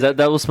yeah,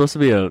 that was supposed to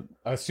be a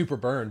super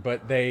burn,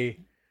 but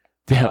they...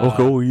 Yeah,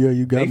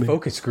 you got me. They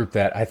focus grouped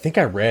that. I think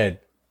I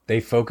read... They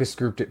focus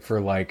grouped it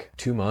for like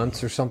 2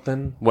 months or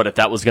something. What, if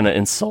that was going to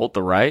insult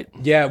the right?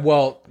 Yeah,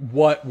 well,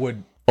 what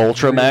would...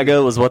 Ultra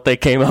MAGA was what they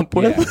came up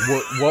with? Yeah,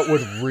 what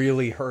would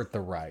really hurt the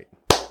right?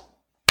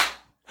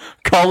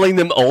 Calling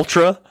them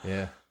ultra?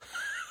 Yeah.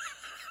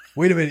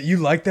 Wait a minute, you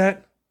like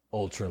that?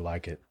 Ultra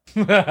like it.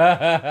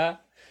 How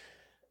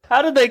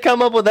did they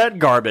come up with that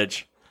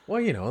garbage?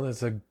 Well,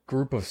 there's a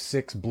group of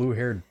 6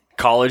 blue-haired...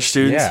 College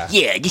students?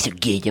 Yeah, I guess you'll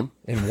get him.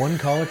 And 1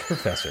 college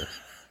professor.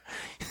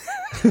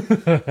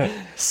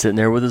 Sitting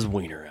there with his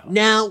wiener out.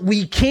 Now,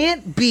 we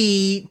can't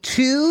be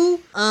too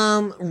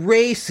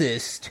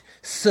racist,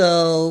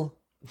 so...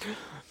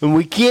 And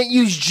we can't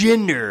use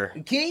gender.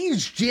 We can't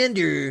use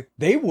gender.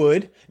 They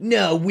would.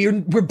 No,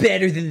 we're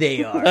better than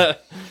they are.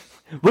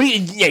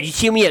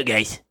 Just hear me out,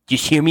 guys.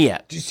 Just hear me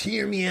out. Just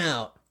hear me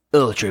out.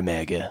 Ultra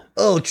MAGA.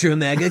 Ultra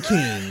MAGA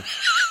King.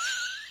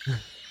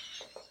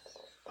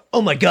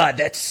 Oh my god,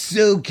 that's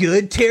so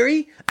good,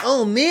 Terry.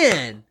 Oh,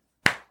 man.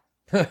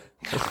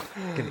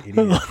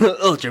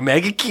 Ultra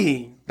MAGA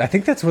King. I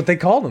think that's what they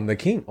called him, the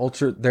king.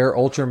 They're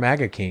Ultra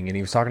MAGA King, and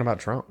he was talking about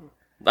Trump.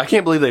 I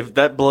can't believe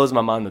that blows my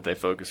mind that they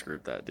focus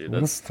group that, dude.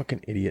 That's a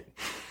fucking idiot.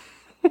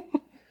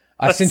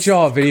 I sent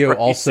y'all a video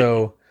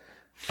also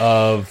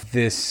of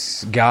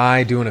this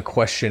guy doing a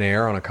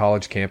questionnaire on a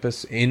college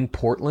campus in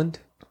Portland.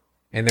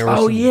 And there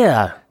were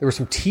there were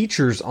some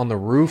teachers on the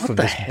roof of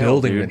this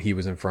building that he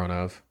was in front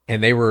of,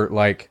 and they were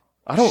like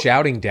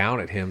shouting down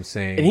at him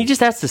saying... And he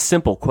just asked a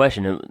simple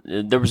question.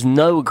 There was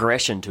no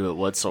aggression to it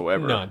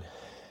whatsoever. None.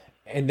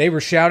 And they were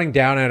shouting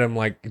down at him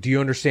like, do you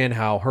understand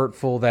how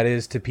hurtful that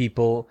is to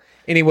people?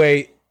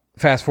 Anyway,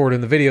 fast forward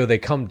in the video, they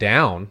come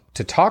down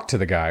to talk to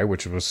the guy,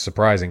 which was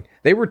surprising.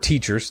 They were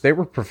teachers. They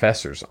were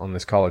professors on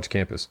this college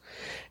campus.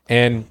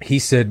 And he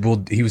said,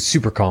 well, he was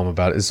super calm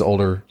about it. This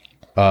older...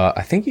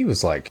 I think he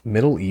was like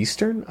Middle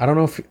Eastern. I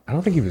don't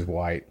think he was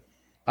white.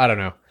 I don't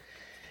know.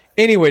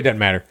 Anyway, it doesn't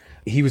matter.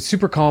 he was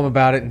super calm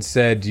about it and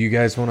said, do you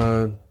guys want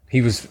to,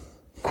 he was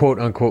quote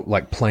unquote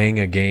like playing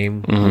a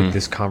game with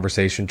this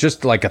conversation,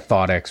 just like a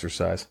thought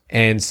exercise,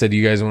 and said, do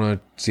you guys want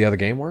to see how the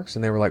game works?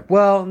 And they were like,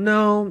 well,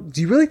 no,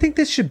 do you really think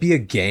this should be a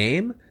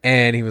game?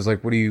 And he was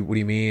like, what do you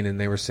mean? And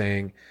they were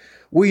saying,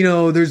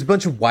 well, there's a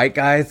bunch of white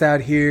guys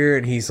out here.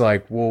 And he's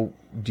like, well,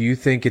 do you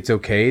think it's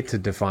okay to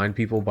define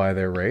people by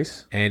their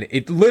race? And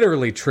it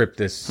literally tripped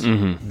this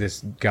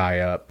guy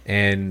up.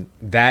 And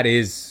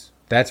that's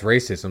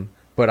racism.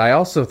 But I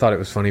also thought it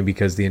was funny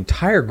because the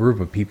entire group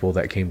of people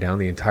that came down,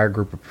 the entire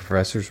group of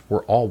professors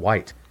were all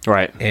white.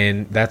 Right.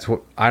 And that's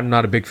what, I'm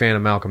not a big fan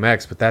of Malcolm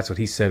X, but that's what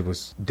he said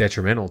was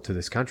detrimental to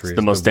this country.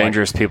 The most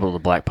dangerous people of the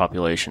black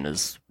population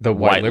is the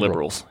white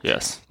liberals.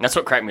 Yes. That's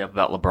what cracked me up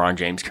about LeBron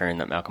James carrying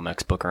that Malcolm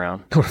X book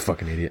around. What a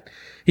fucking idiot.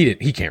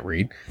 He can't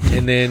read.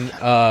 And then,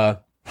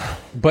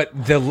 but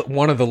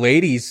one of the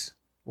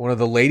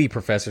lady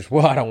professors,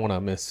 well, I don't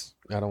want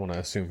to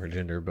assume her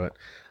gender, but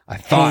I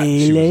thought she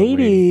was a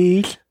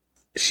lady.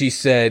 She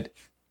said,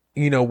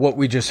 what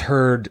we just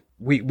heard,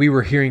 we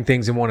were hearing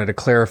things and wanted to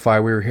clarify.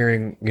 We were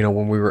hearing,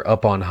 when we were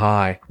up on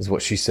high, is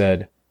what she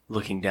said.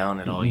 Looking down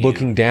at all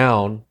Looking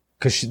down,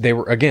 because they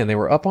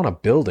were up on a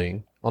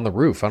building on the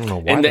roof. I don't know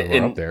why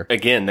they were up there.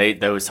 Again, they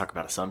always talk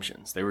about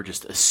assumptions. They were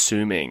just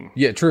assuming.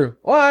 Yeah, true.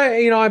 Well,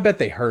 I bet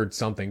they heard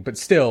something, but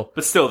still.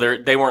 But still,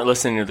 they weren't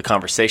listening to the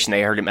conversation.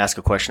 They heard him ask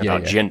a question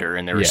about gender,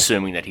 and they were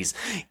assuming that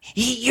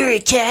you're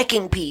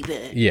attacking people.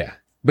 Yeah.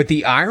 But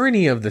the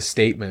irony of the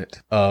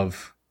statement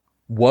of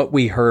what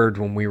we heard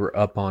when we were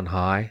up on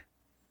high,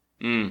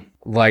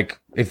 like,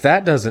 if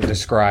that doesn't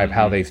describe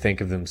how they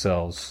think of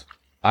themselves,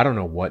 I don't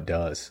know what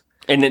does.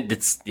 And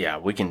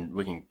we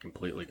can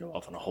completely go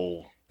off on a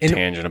whole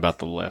tangent about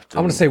the left.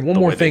 I'm going to say one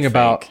more thing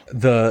about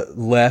the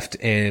left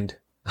and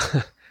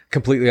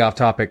completely off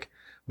topic,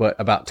 but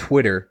about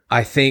Twitter.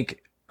 I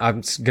think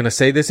I'm going to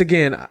say this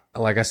again.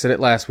 Like I said it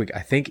last week,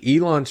 I think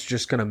Elon's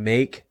just going to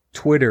make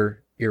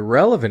Twitter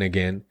irrelevant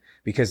again,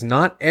 because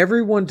not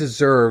everyone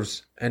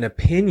deserves an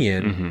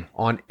opinion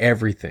on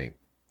everything.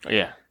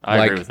 Yeah,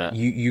 I agree with that.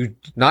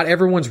 Not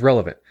everyone's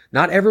relevant.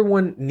 Not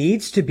everyone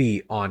needs to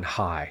be on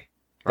high.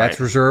 That's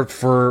reserved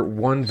for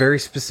one very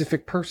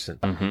specific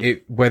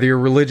person, whether you're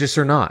religious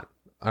or not.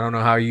 I don't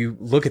know how you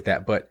look at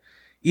that, but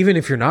even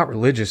if you're not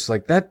religious,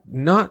 like that,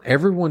 not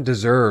everyone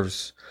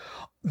deserves,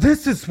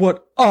 this is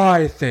what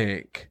I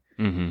think.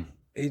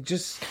 It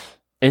just,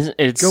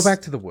 go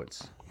back to the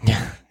woods.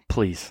 Yeah,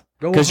 please.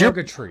 Go hug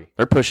a tree.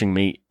 They're pushing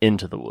me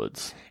into the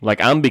woods. Like,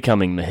 I'm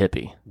becoming the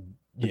hippie.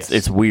 Yes.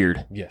 It's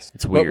weird. Yes.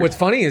 It's weird. But what's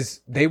funny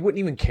is they wouldn't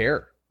even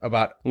care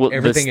about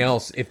everything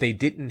else if they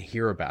didn't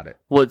hear about it.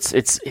 Well,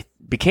 it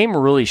became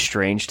really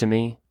strange to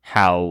me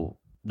how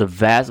the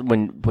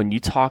when you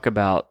talk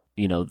about,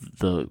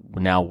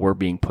 now we're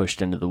being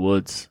pushed into the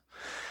woods.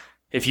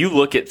 If you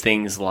look at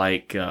things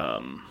like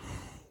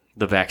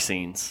the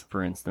vaccines,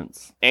 for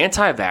instance,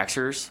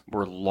 anti-vaxxers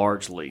were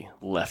largely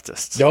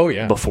leftists. Oh,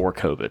 yeah. Before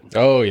COVID.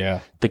 Oh,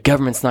 yeah. The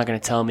government's not going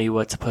to tell me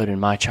what to put in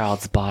my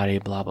child's body,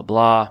 blah, blah,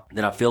 blah.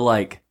 Then I feel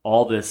like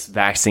all this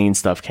vaccine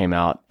stuff came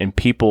out and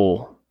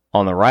people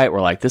on the right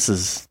were like, this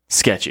is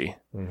sketchy.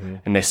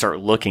 And they start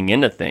looking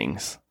into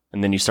things.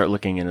 And then you start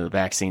looking into the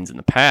vaccines in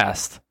the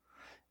past.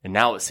 And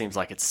now it seems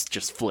like it's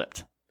just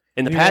flipped.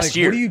 In the past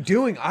year. What are you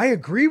doing? I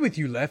agree with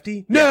you,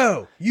 Lefty.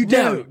 No, you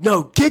don't.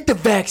 No, get the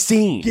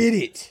vaccine. Get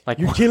it. Like,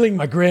 you're killing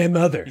my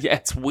grandmother. Yeah,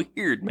 it's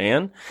weird,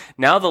 man.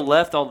 Now the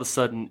left all of a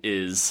sudden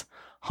is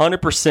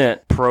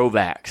 100%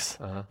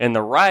 pro-vax. And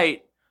the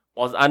right,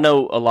 well, I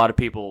know a lot of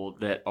people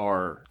that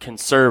are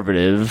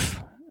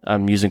conservative,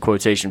 I'm using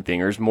quotation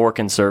fingers, more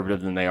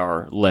conservative than they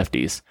are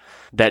lefties,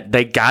 that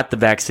they got the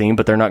vaccine,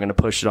 but they're not going to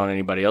push it on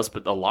anybody else.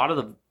 But a lot of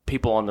the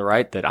people on the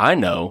right that I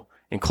know,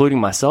 including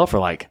myself, are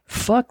like,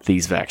 fuck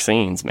these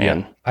vaccines, man.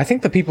 Yeah. I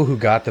think the people who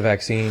got the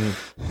vaccine,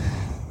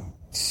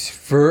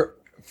 for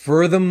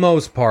the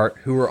most part,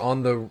 who were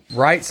on the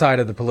right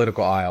side of the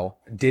political aisle,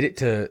 did it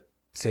to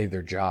save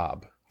their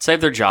job.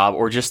 Save their job,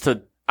 or just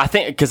to, I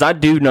think, because I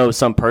do know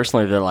some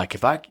personally that are like,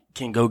 if I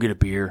can go get a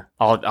beer,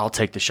 I'll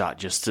take the shot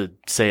just to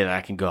say that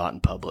I can go out in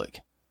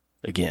public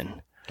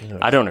again. Yeah.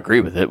 I don't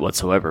agree with it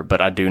whatsoever,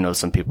 but I do know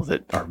some people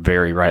that are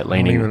very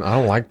right-leaning. I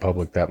don't like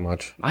public that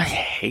much. I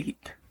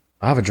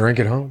have a drink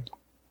at home.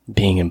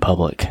 Being in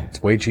public.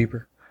 It's way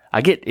cheaper.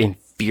 I get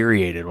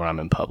infuriated when I'm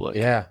in public.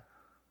 Yeah.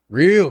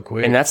 Real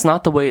quick. And that's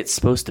not the way it's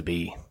supposed to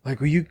be. Like,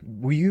 were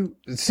you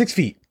 6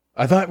 feet?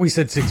 I thought we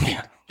said 6 feet.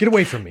 Get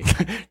away from me.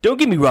 Don't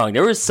get me wrong.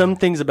 There were some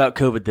things about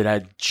COVID that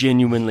I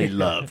genuinely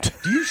loved.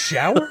 Do you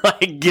shower?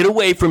 Like, get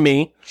away from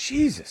me.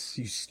 Jesus,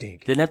 you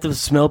stink. Didn't have to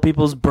smell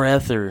people's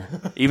breath or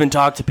even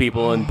talk to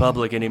people in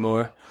public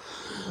anymore.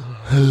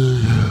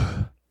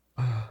 Are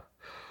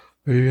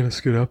you going to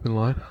scoot up in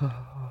line?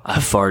 I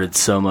farted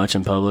so much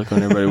in public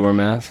when everybody wore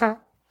masks.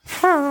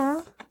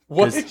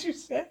 What did you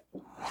say?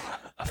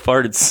 I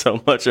farted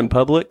so much in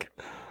public.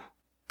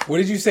 What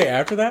did you say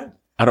after that?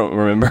 I don't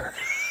remember.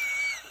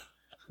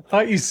 I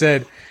thought you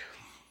said,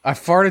 I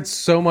farted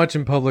so much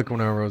in public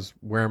when I was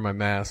wearing my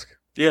mask.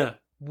 Yeah.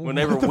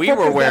 Whenever what the we fuck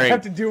were does wearing. That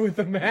have to do with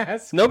the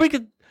mask? Nobody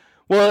could.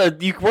 Well,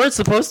 you weren't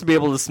supposed to be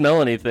able to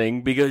smell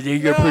anything because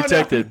you're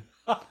protected.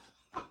 No.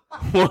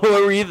 What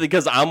were you?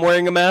 Because I'm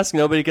wearing a mask,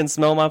 nobody can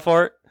smell my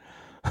fart?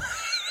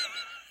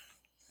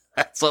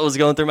 That's what was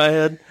going through my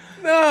head?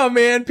 No,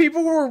 man.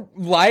 People were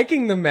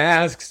liking the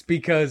masks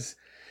because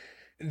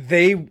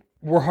they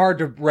were hard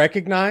to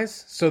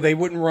recognize, so they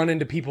wouldn't run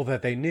into people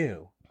that they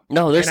knew.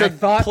 No, there's a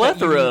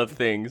plethora of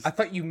things. I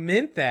thought you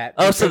meant that.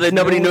 Oh, so that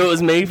nobody knew it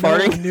was me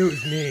farting? Nobody knew it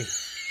was me.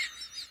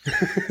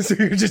 So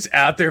you're just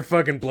out there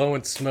fucking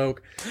blowing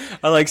smoke.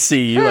 I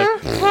see you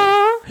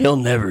he'll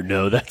never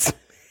know that's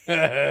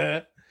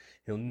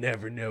He'll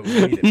never know.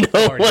 No one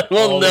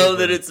will know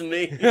that it's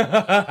me.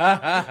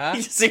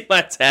 You see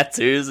my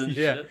tattoos and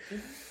shit.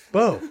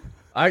 Bo,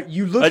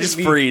 you looked at me. I just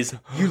freeze.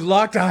 You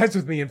locked eyes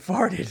with me and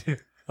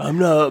farted. I'm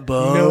not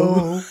Bo.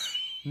 No.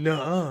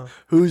 No.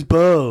 Who's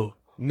Bo?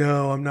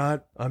 No, I'm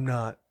not.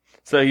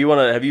 So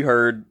have you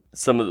heard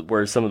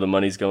where some of the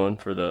money's going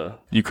for the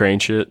Ukraine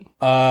shit?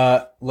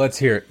 Let's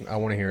hear it. I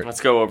want to hear it.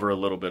 Let's go over a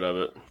little bit of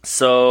it.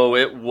 So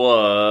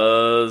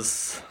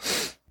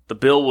the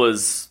bill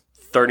was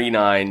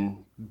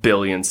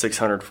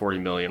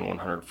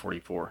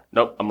 $39,640,144.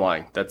 Nope, I'm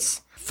lying.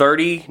 That's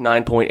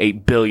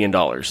 $39.8 billion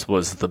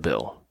was the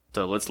bill.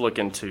 So let's look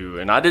into,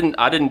 and I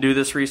didn't do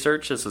this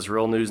research. This is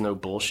real news, no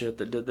bullshit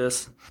that did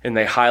this. And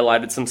they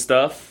highlighted some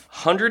stuff.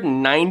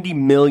 $190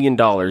 million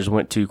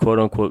went to quote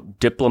unquote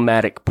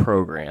diplomatic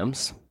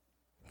programs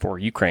for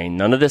Ukraine.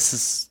 None of this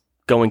is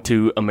going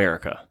to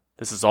America.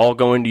 This is all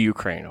going to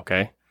Ukraine,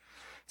 okay?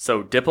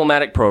 So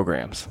diplomatic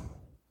programs,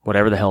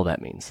 whatever the hell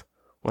that means.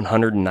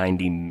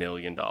 $190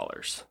 million.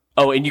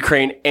 Oh, in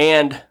Ukraine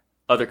and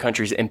other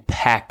countries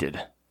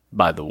impacted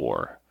by the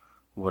war.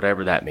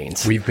 Whatever that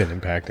means. We've been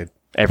impacted.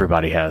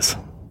 Everybody has.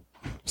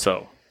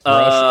 So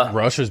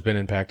Russia's been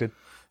impacted.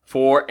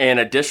 For an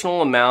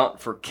additional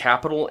amount for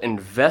Capital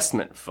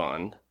Investment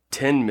Fund,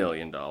 $10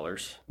 million.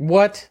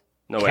 What?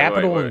 No,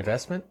 Capital wait.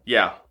 Investment?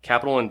 Yeah,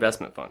 Capital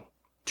Investment Fund.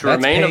 To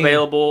remain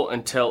available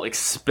until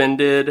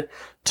expended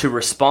to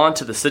respond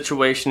to the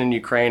situation in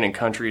Ukraine and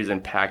countries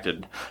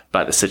impacted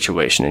by the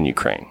situation in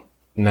Ukraine.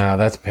 No,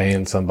 that's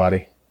paying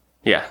somebody.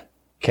 Yeah.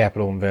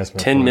 Capital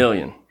Investment $10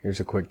 million. Here's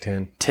a quick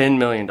 10. $10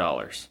 million.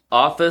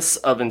 Office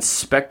of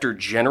Inspector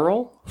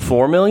General,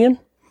 $4 million.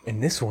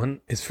 And this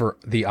one is for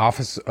the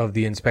Office of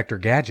the Inspector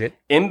Gadget.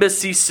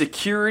 Embassy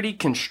Security,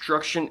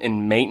 Construction,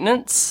 and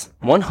Maintenance,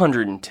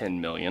 $110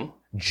 million.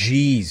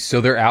 Jeez,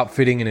 so they're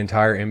outfitting an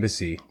entire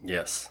embassy.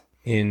 Yes.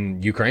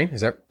 In Ukraine?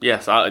 Is that?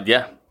 Yes,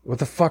 yeah. What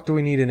the fuck do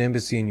we need an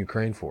embassy in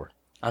Ukraine for?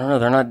 I don't know.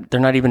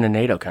 They're not even a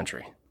NATO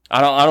country.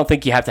 I don't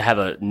think you have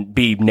to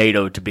be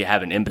NATO to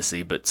have an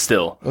embassy, but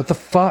still. What the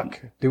fuck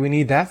do we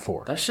need that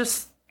for? That's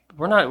just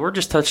we're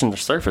just touching the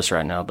surface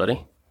right now,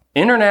 buddy.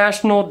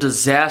 International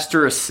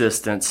disaster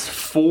assistance,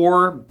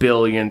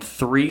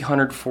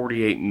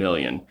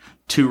 $4,348,000,000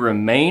 to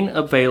remain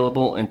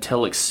available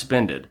until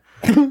expended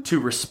to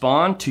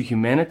respond to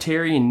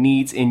humanitarian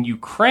needs in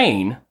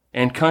Ukraine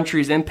and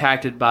countries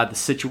impacted by the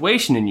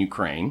situation in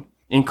Ukraine,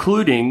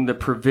 including the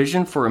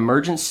provision for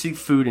emergency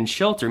food and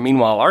shelter.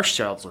 Meanwhile, our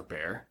shelves are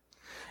bare.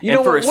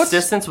 And for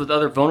assistance with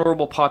other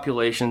vulnerable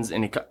populations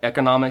and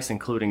economics,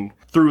 including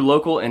through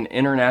local and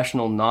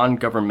international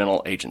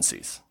non-governmental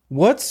agencies.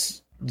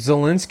 What's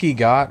Zelensky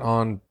got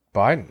on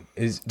Biden?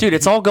 Dude,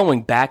 it's all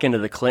going back into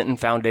the Clinton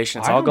Foundation.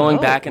 It's all going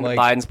back into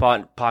Biden's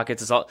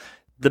pockets. It's all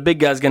the big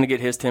guy's going to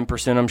get his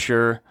 10%, I'm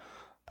sure.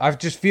 I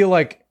just feel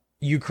like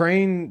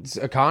Ukraine's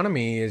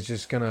economy is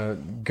just going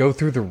to go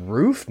through the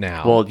roof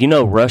now. Well,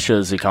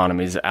 Russia's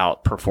economy is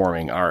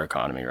outperforming our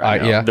economy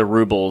right now. Yeah. The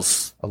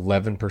ruble's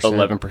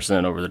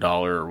 11% over the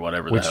dollar or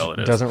whatever the hell it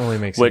is. Which doesn't really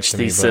make sense Which to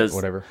me, says but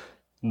whatever.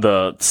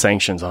 The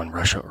sanctions on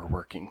Russia are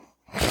working.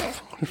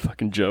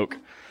 Fucking joke.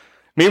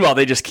 Meanwhile,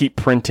 they just keep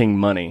printing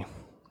money.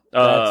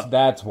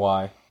 That's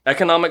why.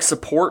 Economic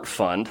Support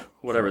Fund,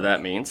 whatever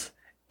that means,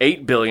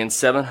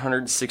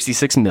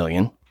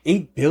 $8,766,000,000.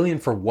 $8 billion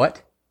for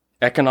what?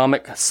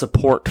 Economic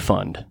Support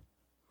Fund.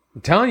 I'm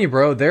telling you,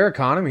 bro, their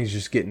economy is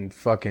just getting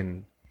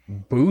fucking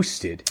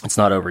boosted. It's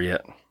not over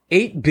yet.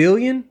 $8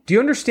 billion? Do you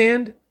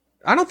understand?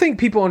 I don't think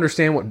people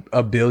understand what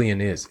a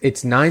billion is.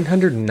 It's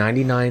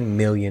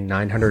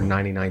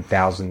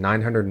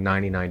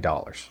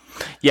 $999,999,999.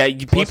 Yeah,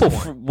 people,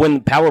 when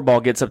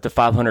Powerball gets up to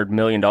 $500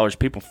 million,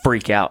 people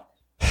freak out.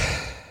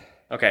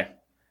 Okay.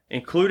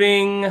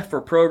 Including for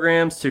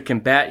programs to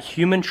combat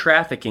human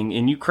trafficking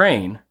in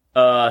Ukraine,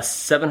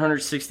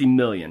 $760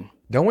 million.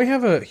 Don't we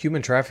have a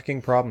human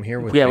trafficking problem here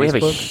with Facebook? Yeah, we have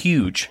a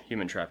huge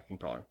human trafficking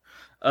problem.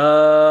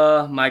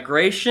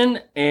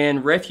 Migration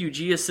and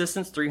refugee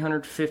assistance,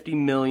 $350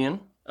 million.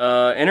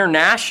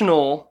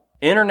 International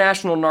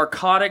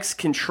narcotics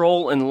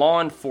control and law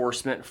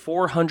enforcement,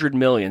 $400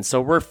 million. So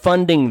we're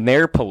funding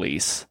their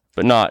police,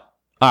 but not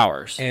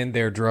ours. And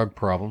their drug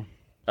problem.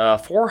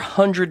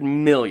 $400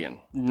 million.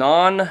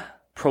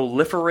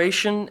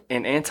 Non-proliferation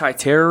and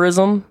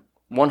anti-terrorism,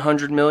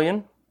 $100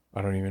 million.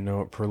 I don't even know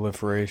what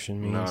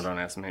proliferation means. No, don't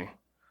ask me.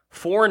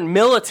 Foreign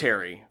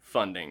military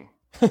funding,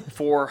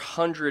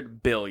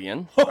 400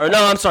 billion. Or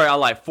no, I'm sorry, I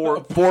lied.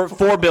 4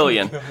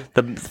 billion.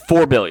 The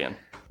 4 billion.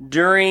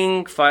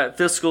 During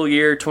fiscal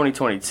year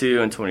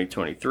 2022 and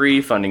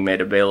 2023, funding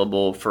made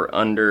available for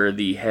under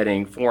the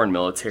heading Foreign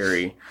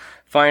Military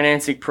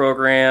Financing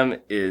Program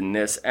in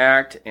this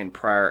act and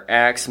prior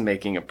acts,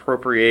 making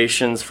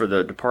appropriations for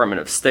the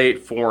Department of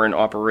State, foreign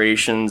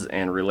operations,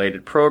 and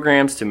related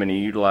programs to many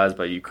utilized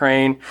by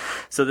Ukraine.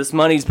 So this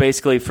money's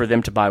basically for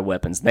them to buy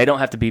weapons. They don't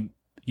have to be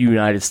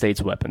United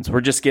States weapons.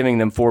 We're just giving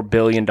them $4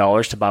 billion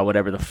to buy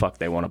whatever the fuck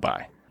they want to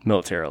buy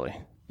militarily.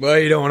 Well,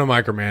 you don't want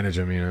to micromanage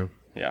them, you know.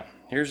 Yeah.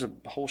 Here's a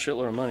whole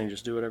shitload of money.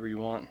 Just do whatever you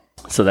want.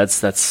 So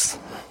that's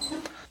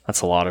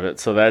a lot of it.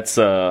 So that's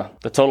the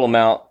total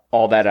amount.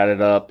 All that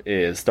added up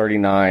is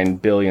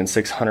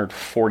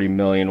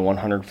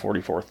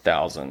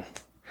 $39,640,144,000.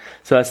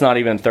 So that's not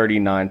even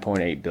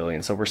 $39.8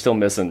 billion. So we're still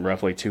missing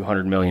roughly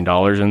 $200 million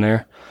in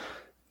there.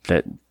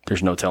 That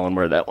there's no telling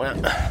where that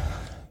went.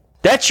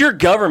 That's your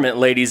government,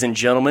 ladies and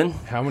gentlemen.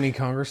 How many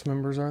Congress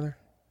members are there?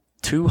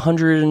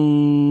 200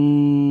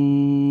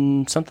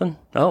 and something.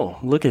 Oh,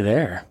 look at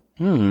there.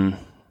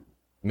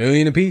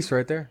 Million apiece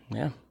right there.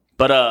 Yeah.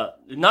 But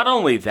not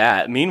only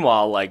that,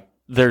 meanwhile, like,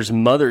 there's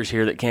mothers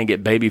here that can't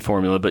get baby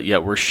formula, but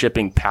yet we're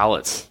shipping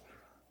pallets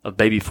of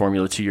baby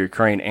formula to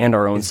Ukraine and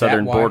our own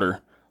southern border.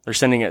 They're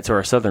sending it to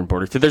our southern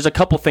border. So there's a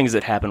couple things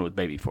that happened with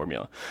baby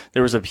formula.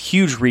 There was a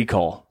huge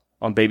recall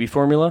on baby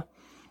formula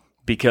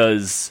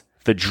because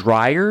the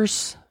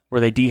dryers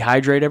where they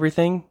dehydrate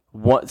everything,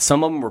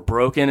 some of them were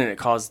broken and it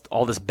caused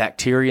all this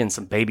bacteria and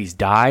some babies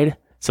died.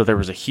 So there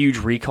was a huge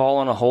recall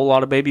on a whole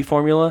lot of baby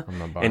formula.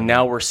 And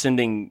now we're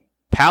sending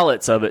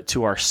pallets of it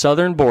to our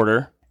southern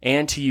border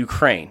and to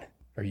Ukraine.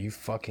 Are you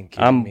fucking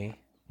kidding me?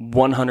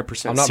 100%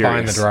 serious. I'm not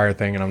buying the dryer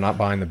thing, and I'm not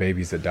buying the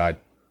babies that died.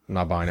 I'm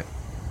not buying it.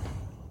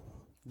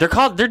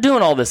 They're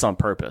doing all this on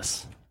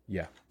purpose.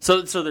 Yeah.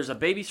 So there's a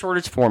baby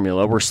shortage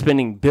formula. We're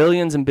spending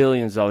billions and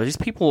billions of dollars. These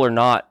people are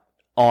not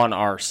on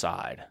our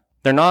side.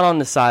 They're not on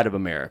the side of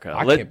America.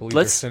 I can't believe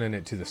they're sending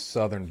it to the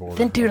southern border.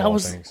 Then, dude,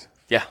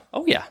 yeah.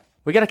 Oh, yeah.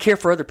 We got to care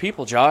for other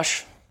people,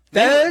 Josh.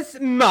 There's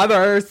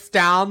mothers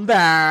down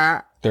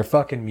there. They're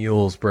fucking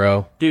mules,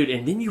 bro. Dude,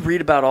 and then you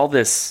read about all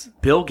this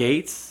Bill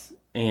Gates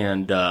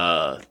and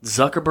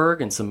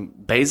Zuckerberg and some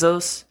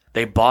Bezos.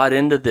 They bought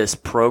into this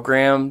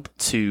program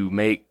to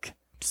make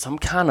some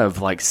kind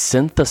of like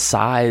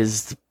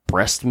synthesized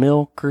breast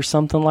milk or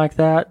something like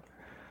that.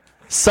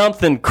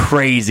 Something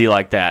crazy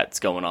like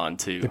that's going on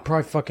too. They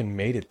probably fucking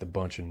made it, the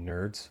bunch of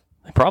nerds.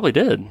 They probably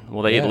did.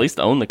 Well, they at least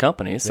own the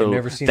company, so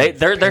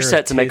they're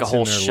set to make a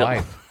whole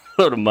shitload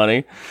of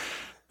money.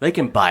 They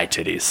can buy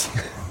titties.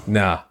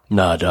 Nah,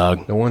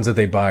 dog. The ones that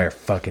they buy are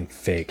fucking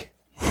fake.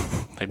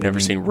 They've never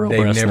seen real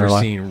breasts in their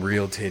life. They've never seen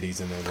real titties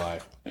in their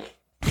life.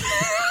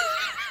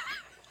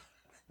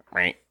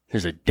 Right.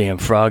 There's a damn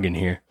frog in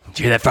here. Did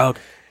you hear that frog?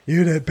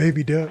 You hear that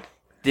baby duck?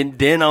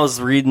 Then I was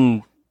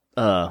reading.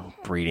 There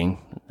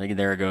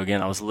I go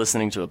again. I was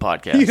listening to a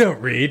podcast. You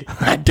don't read.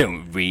 I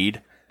don't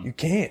read. You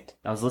can't.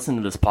 I was listening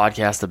to this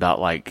podcast about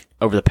like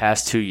over the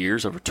past 2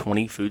 years, over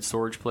 20 food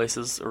storage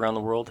places around the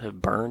world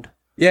have burned.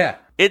 Yeah.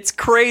 It's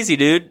crazy,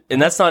 dude.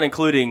 And that's not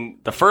including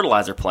the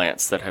fertilizer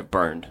plants that have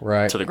burned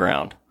to the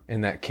ground.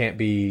 And that can't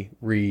be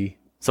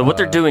So what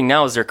they're doing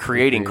now is they're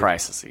creating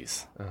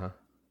crises. Uh-huh.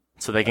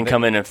 So they can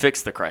come in and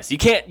fix the crisis.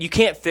 You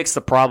can't fix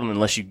the problem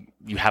unless you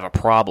have a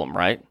problem,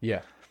 right?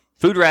 Yeah.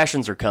 Food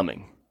rations are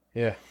coming.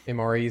 Yeah.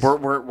 MREs.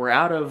 We're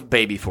out of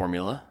baby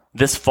formula.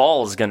 This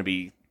fall is going to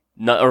be,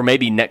 or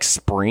maybe next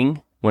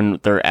spring when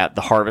the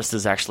harvest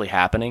is actually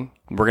happening,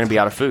 we're going to be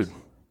out of food.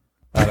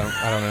 I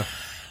don't know.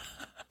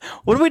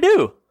 What do we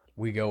do?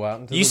 We go out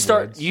into the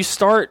woods. You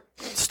start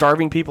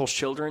starving people's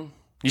children.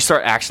 You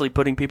start actually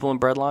putting people in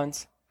bread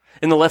lines,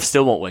 and the left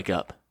still won't wake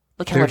up.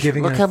 Look how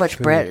much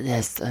bread.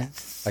 Yes,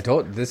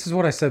 this is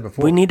what I said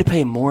before. We need to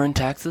pay more in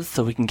taxes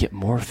so we can get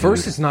more food.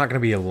 First, it's not going to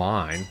be a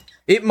line.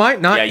 It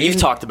might not. Yeah, you've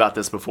talked about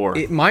this before.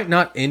 It might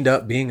not end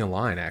up being a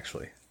line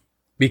actually,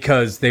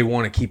 because they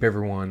want to keep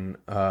everyone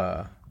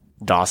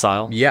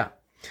docile. Yeah,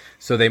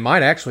 so they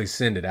might actually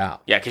send it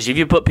out. Yeah, because if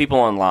you put people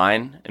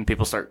online and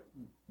people start.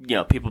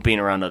 People being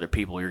around other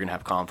people, you're going to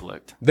have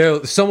conflict.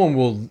 Someone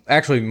will,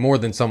 actually more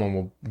than someone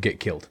will get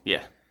killed.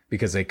 Yeah.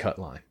 Because they cut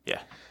line. Yeah.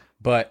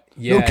 But,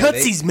 yeah. No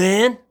cutsies,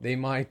 man. They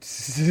might.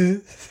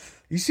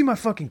 You see my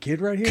fucking kid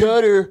right here?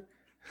 Cutter.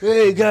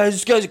 Hey, guys,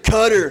 this guy's a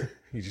cutter.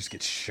 He just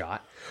gets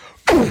shot.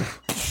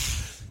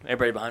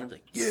 Everybody behind him's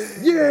like, yeah.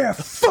 Yeah,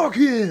 fuck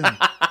him.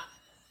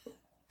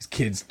 His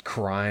kid's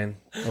crying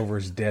over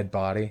his dead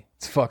body.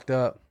 It's fucked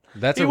up.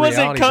 He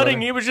wasn't cutting,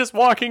 brother. He was just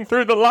walking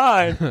through the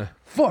line.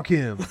 Fuck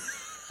him.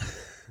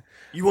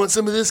 You want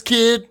some of this,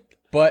 kid?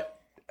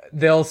 But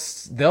they'll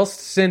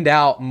send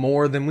out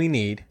more than we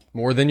need,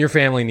 more than your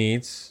family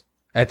needs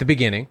at the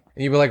beginning.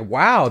 And you'll be like,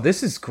 wow,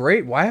 this is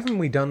great. Why haven't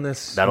we done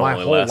this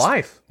my whole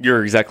life?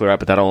 You're exactly right,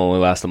 but that'll only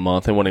last a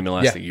month. It won't even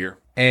last a year.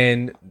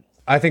 And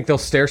I think they'll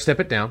stair-step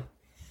it down.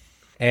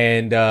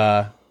 And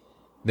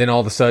then all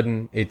of a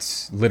sudden,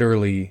 it's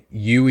literally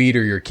you eat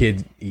or your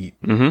kid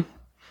eat. Mm-hmm.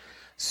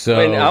 So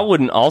I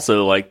wouldn't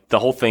also, like, the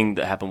whole thing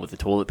that happened with the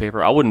toilet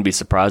paper, I wouldn't be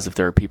surprised if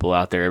there are people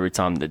out there every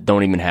time that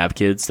don't even have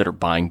kids that are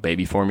buying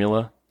baby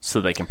formula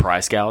so they can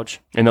price gouge.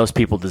 And those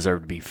people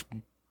deserve to be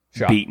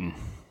beaten.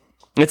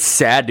 It's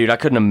sad, dude. I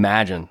couldn't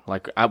imagine.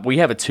 Like, we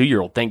have a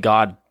 2-year-old. Thank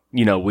God,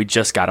 we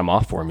just got him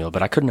off formula.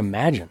 But I couldn't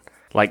imagine,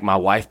 like, my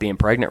wife being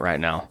pregnant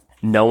right now,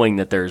 knowing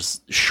that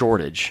there's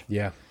shortage.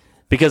 Yeah.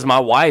 Because my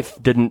wife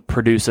didn't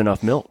produce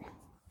enough milk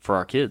for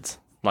our kids.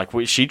 Like,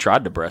 she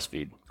tried to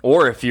breastfeed.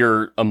 Or if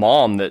you're a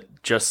mom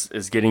that just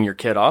is getting your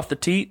kid off the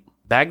teat,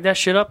 bag that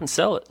shit up and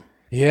sell it.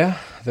 Yeah,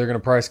 they're going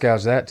to price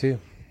gouge that too.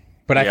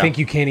 But I think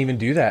you can't even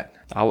do that.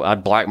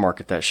 I'd black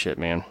market that shit,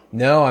 man.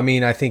 No, I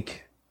mean, I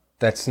think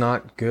that's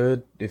not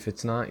good if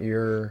it's not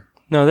your...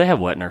 No, they have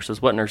wet nurses.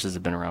 Wet nurses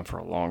have been around for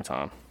a long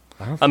time.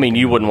 I mean,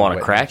 you wouldn't want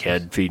a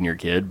crackhead feeding your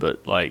kid,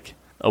 but, like,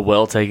 a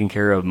well-taken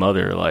care of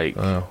mother, like...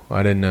 Oh,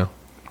 I didn't know.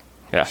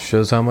 Yeah.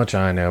 Shows how much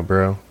I know,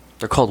 bro.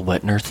 They're called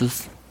wet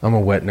nurses. I'm a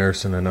wet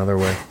nurse in another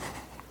way.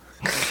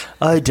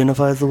 I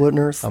identify as a wet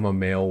nurse. I'm a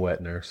male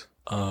wet nurse.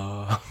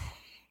 No,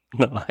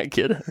 I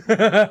get it.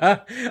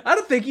 I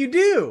don't think you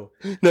do.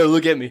 No,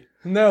 look at me.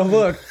 No,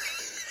 look.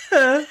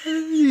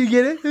 You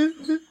get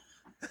it?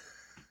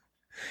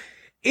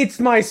 It's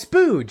my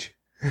spooge.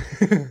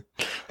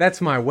 That's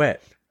my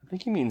wet. I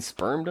think you mean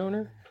sperm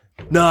donor.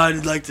 No,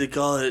 I'd like to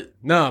call it.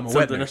 No, I'm a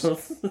wet nurse.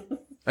 Else.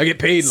 I get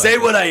paid. Say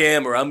what I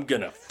am, or I'm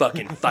gonna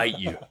fucking fight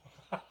you.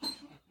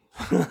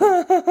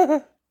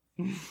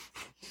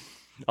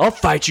 I'll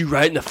fight you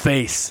right in the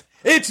face.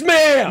 It's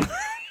ma'am. Did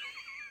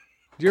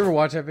you ever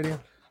watch that video?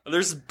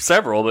 There's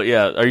several, but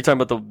yeah. Are you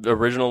talking about the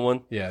original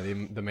one? Yeah,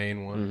 the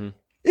main one. Mm-hmm.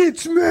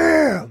 It's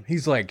ma'am.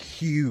 He's like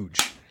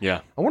huge.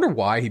 Yeah. I wonder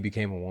why he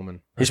became a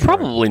woman. He's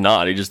probably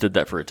not. He just did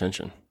that for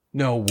attention.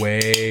 No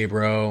way,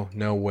 bro.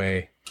 No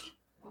way.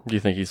 Do you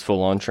think he's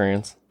full on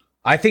trans?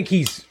 I think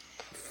he's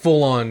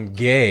full on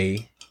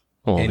gay.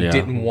 And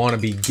didn't want to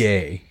be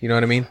gay. You know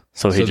what I mean?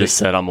 So he just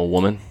said, I'm a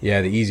woman?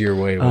 Yeah, the easier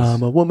way was...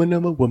 I'm a woman,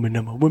 I'm a woman,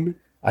 I'm a woman.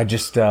 I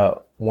just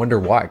wonder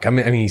why. I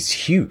mean, he's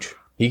huge.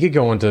 He could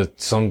go into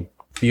some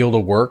field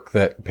of work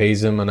that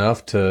pays him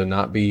enough to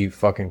not be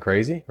fucking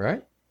crazy,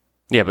 right?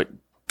 Yeah, but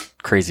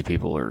crazy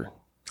people are...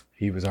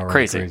 He was already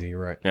crazy, you're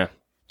right. Yeah.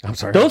 I'm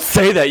sorry. Don't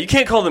say that. You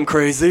can't call them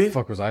crazy. What the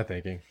fuck was I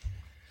thinking?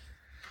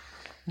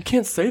 You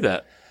can't say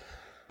that.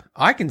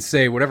 I can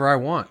say whatever I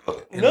want.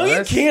 No,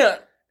 you can't.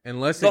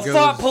 Unless the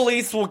thought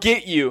police will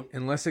get you.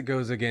 Unless it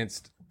goes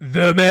against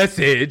the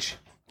message.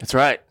 That's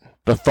right.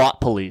 The thought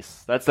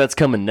police. That's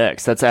coming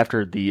next. That's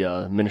after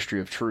the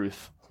Ministry of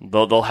Truth.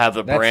 They'll have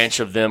a branch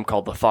of them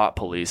called the thought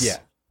police. Yeah.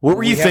 What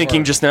were you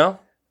thinking just now?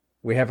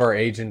 We have our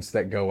agents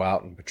that go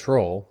out and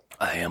patrol.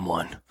 I am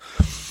one.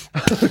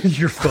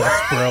 You're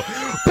fucked, bro.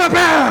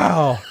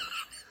 Pow!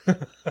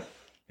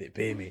 They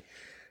pay me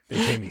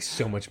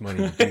so much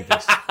money to do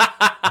this.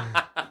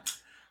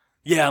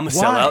 Yeah, I'm a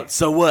sellout.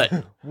 So what?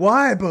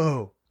 Why,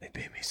 Bo? They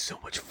pay me so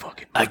much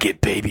fucking money. I get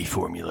baby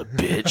formula,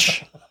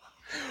 bitch.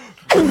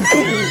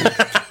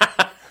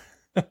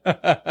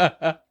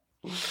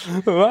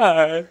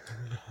 Why?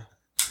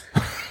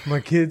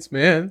 My kids,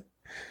 man.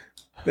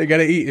 They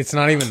gotta eat. It's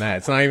not even that.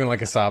 It's not even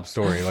like a sob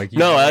story. Like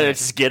I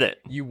just get it.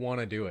 You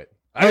want to do it.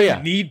 I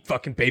don't need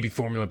fucking baby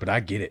formula, but I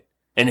get it.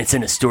 And it's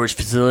in a storage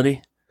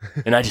facility,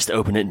 and I just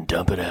open it and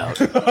dump it out.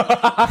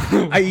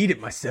 I eat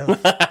it myself.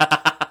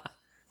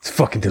 It's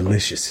fucking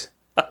delicious.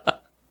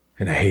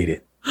 And I hate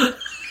it.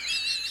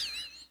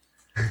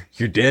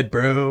 You're dead,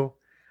 bro.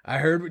 I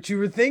heard what you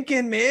were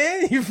thinking,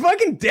 man. You're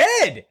fucking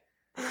dead.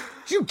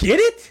 Did you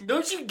get it?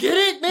 Don't you get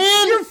it,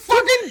 man? You're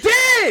fucking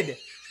dead.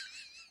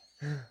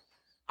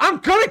 I'm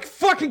gonna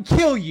fucking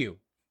kill you.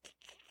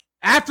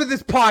 After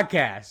this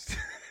podcast.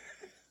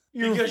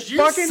 Because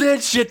you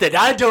said shit that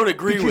I don't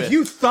agree with. Because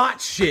you thought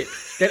shit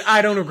that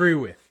I don't agree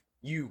with.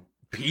 You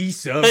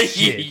piece of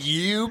shit.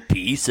 You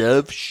piece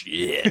of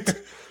shit.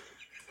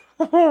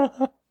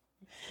 And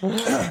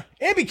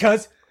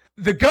because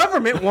the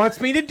government wants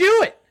me to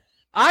do it.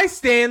 I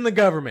stand the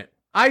government.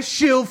 I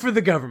shill for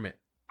the government.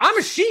 I'm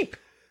a sheep.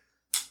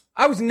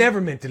 I was never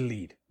meant to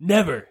lead.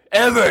 Never.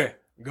 Ever.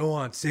 Go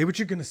on. Say what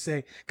you're going to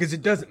say. Because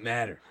it doesn't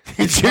matter.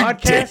 This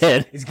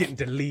podcast is getting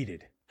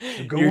deleted.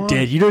 So you're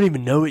dead. You don't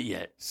even know it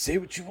yet. Say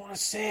what you want to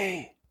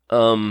say.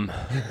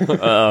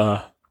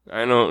 I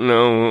don't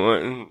know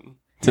what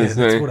to say.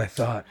 That's what I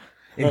thought.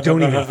 And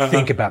don't even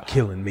think about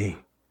killing me.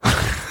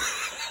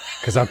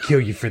 Because I'll kill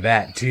you for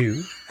that,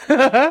 too.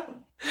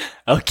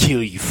 I'll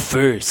kill you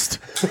first.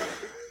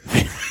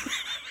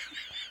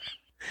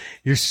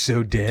 You're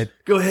so dead.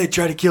 Go ahead,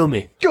 try to kill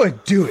me. Go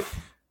ahead, do it.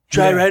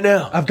 Try right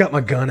now. I've got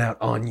my gun out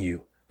on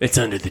you. It's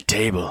under the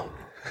table.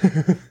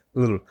 A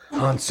little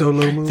Han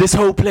Solo move. This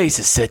whole place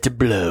is set to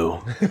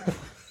blow. As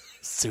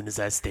soon as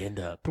I stand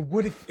up. But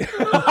what if...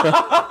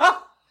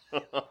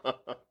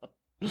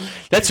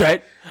 That's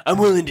right. I'm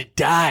willing to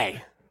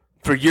die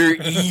for your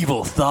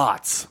evil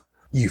thoughts.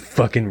 You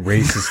fucking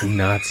racist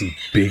Nazi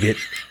bigot.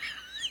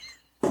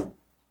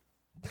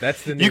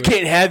 That's the new... You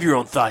can't have your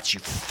own thoughts, you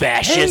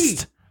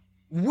fascist. Hey,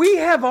 we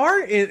have our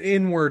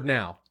in-word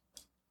now.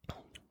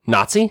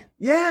 Nazi?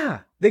 Yeah.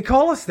 They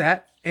call us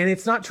that, and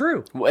it's not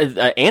true.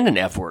 And an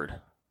F word.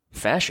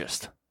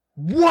 Fascist.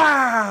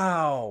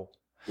 Wow.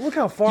 Look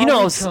how far You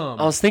know, we've come.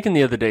 I was thinking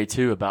the other day,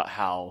 too, about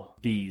how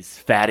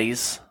these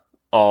fatties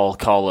all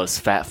call us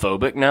fat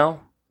phobic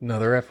now.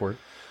 Another F word.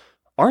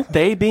 Aren't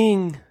they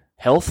being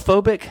health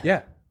phobic?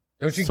 Yeah.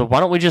 Don't you? So why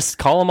don't we just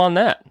call them on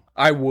that?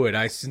 I would.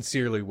 I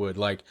sincerely would.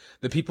 Like,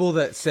 the people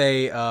that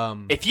say,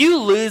 If you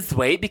lose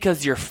weight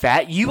because you're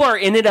fat, you are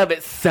in and of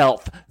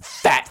itself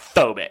fat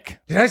phobic.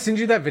 did I send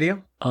you that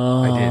video?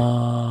 I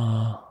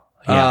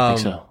did. Yeah, I think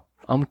so.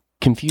 I'm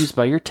confused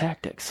by your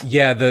tactics.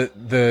 Yeah,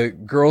 the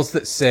girls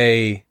that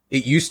say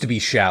it used to be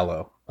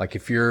shallow. Like,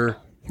 if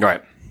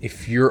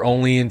you're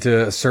only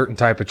into a certain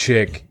type of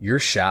chick, you're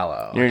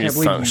shallow. You're I can't just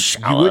believe so you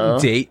shallow.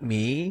 wouldn't date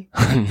me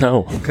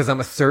No. because I'm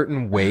a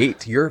certain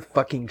weight. You're a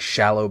fucking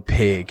shallow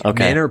pig.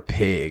 Okay. Men are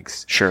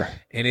pigs. Sure.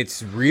 And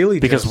it's really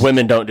Because just,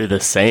 women don't do the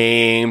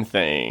same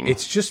thing.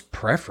 it's just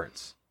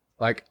preference.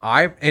 Like,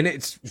 and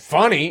it's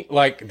funny,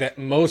 like, that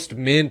most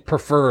men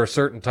prefer a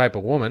certain type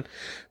of woman,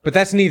 but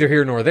that's neither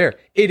here nor there.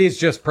 It is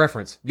just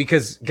preference.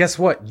 Because guess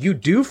what? You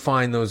do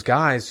find those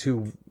guys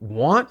who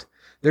want,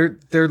 they're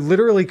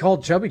literally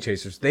called chubby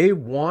chasers. They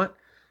want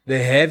the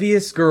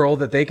heaviest girl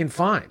that they can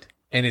find.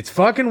 And it's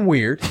fucking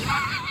weird.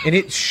 And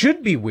it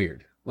should be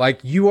weird. Like,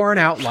 you are an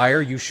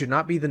outlier. You should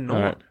not be the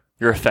norm. Right.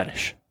 You're a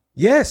fetish.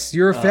 Yes,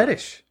 you're a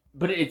fetish.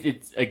 But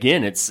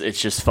it's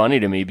just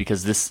funny to me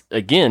because this,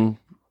 again,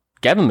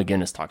 Gavin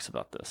McGinnis talks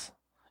about this.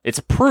 It's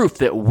proof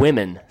that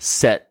women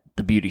set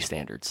the beauty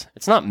standards.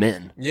 It's not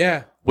men.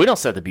 Yeah. We don't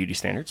set the beauty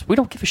standards. We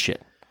don't give a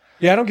shit.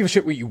 Yeah, I don't give a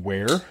shit what you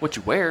wear, What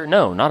you wear?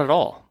 No, not at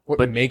all.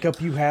 what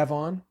makeup you have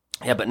on.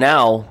 Yeah, but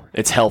now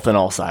it's health in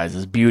all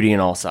sizes, beauty in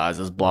all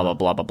sizes, blah, blah,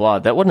 blah, blah, blah.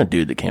 That wasn't a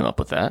dude that came up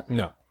with that.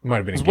 No, it might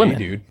have been a It's gay women.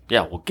 dude.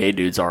 Yeah, well, gay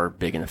dudes are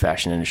big in the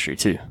fashion industry,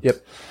 too. Yep.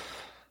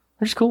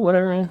 Which is cool,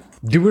 whatever, man.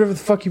 Do whatever the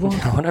fuck you want.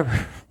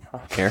 Whatever. I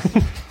don't care.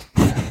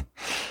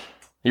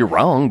 You're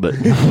wrong, but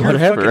You're a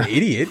whatever. fucking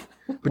idiot.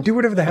 But do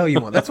whatever the hell you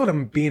want. That's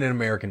what being an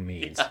American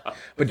means.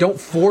 But don't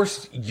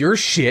force your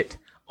shit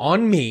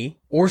on me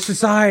or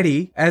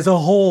society as a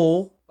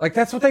whole. Like,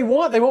 that's what they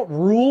want. They want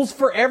rules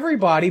for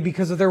everybody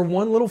because of their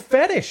one little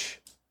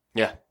fetish.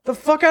 Yeah. The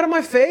fuck out of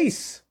my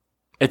face.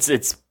 It's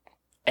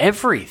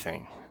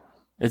everything.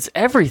 It's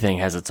everything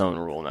has its own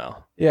rule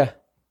now. Yeah.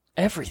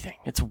 Everything.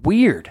 It's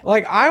weird.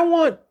 Like, I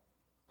want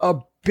a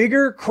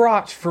bigger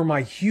crotch for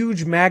my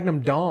huge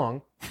magnum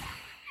dong,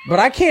 but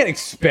I can't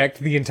expect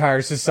the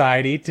entire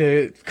society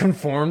to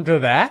conform to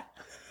that.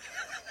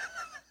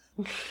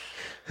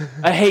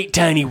 I hate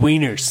tiny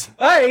wieners.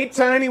 I hate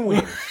tiny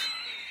wieners.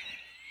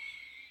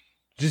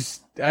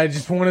 I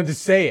just wanted to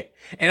say it.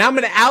 And I'm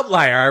an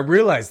outlier. I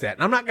realize that.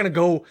 And I'm not going to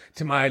go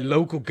to my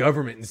local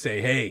government and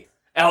say, hey,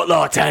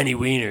 Outlaw tiny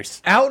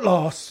wieners.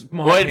 outlaw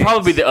small Well, it'd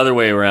probably be the other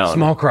way around.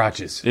 small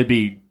crotches. It'd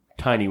be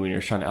tiny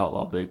wieners trying to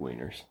outlaw big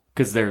wieners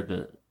because they're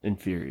the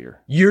inferior.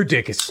 Your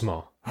dick is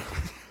small.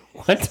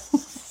 What?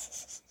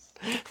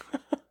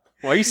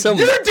 Why are you so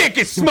Your dick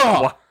is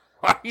small.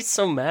 Why are you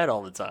so mad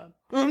all the time?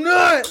 I'm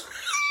not.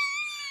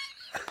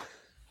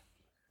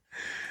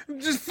 I'm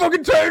just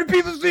fucking tired of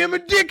people saying my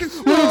dick is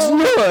small. It's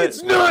not.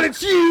 It's not.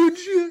 It's huge.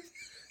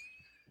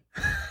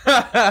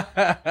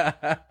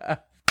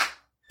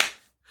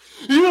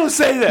 You don't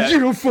say that. You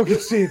don't fucking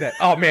say that.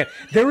 Oh, man.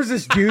 There was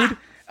this dude.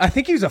 I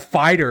think he was a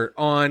fighter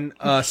on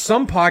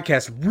some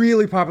podcast,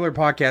 really popular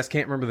podcast.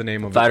 Can't remember the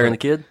name of it. Fighter and the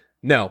Kid?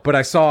 No, but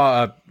I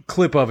saw a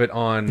clip of it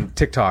on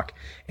TikTok.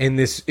 And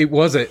it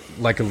was a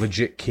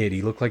legit kid.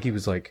 He looked like he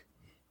was like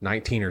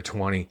 19 or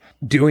 20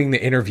 doing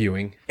the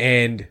interviewing.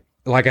 And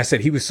like I said,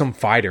 he was some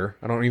fighter.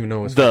 I don't even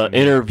know his The fucking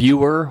name.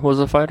 interviewer was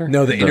a fighter?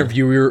 No, the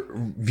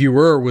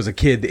viewer was a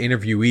kid. The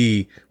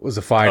interviewee was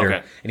a fighter.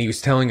 Okay. And he was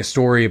telling a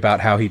story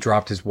about how he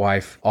dropped his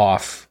wife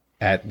off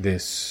at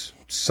this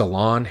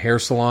hair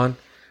salon.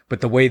 But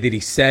the way that he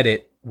said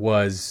it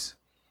was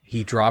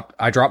I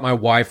dropped my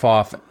wife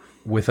off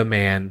with a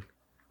man,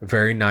 a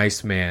very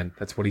nice man.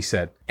 That's what he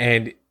said.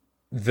 And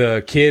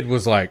the kid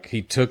was like,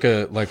 he took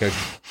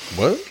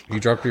what? You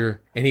dropped and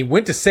he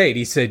went to say it.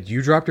 He said,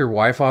 you dropped your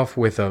wife off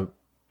with and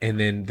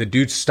then the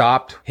dude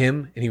stopped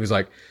him and he was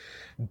like,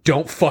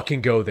 don't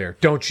fucking go there.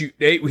 Don't you,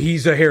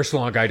 he's a hair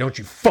salon guy. Don't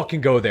you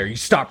fucking go there. You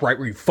stop right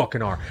where you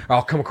fucking are. Or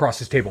I'll come across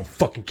this table and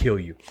fucking kill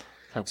you.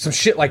 Some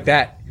shit like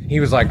that. He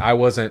was like,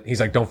 he's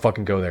like, don't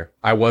fucking go there.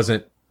 I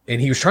wasn't.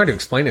 And he was trying to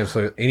explain it.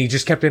 And he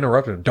just kept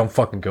interrupting him. Don't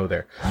fucking go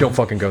there. Don't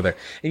fucking go there.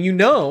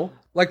 And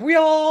like we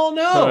all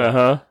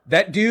know,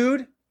 that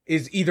dude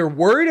is either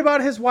worried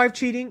about his wife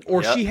cheating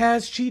or she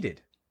has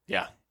cheated.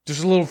 Yeah.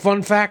 Just a little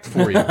fun fact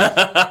for you.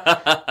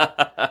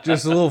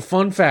 Just a little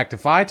fun fact.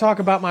 If I talk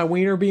about my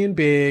wiener being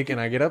big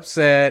and I get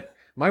upset,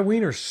 my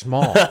wiener's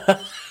small.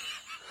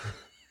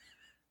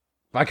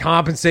 If I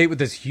compensate with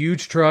this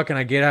huge truck and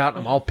I get out and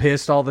I'm all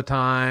pissed all the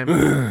time,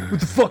 what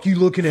the fuck you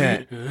looking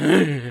at?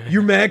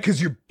 You're mad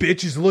because your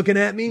bitch is looking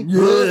at me?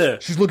 Yeah.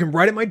 She's looking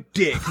right at my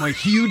dick, my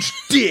huge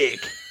dick.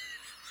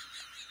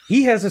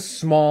 He has a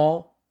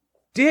small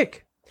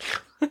dick.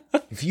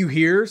 If you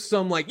hear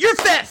some like, you're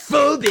fat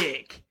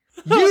phobic,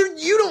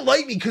 You don't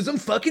like me because I'm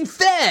fucking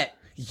fat.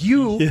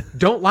 You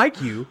don't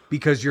like you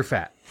because you're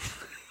fat.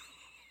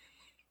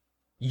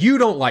 You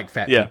don't like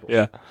fat people.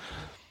 Yeah.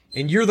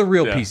 And you're the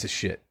real piece of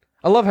shit.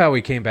 I love how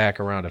we came back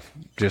around to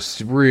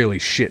just really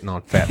shitting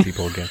on fat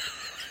people again.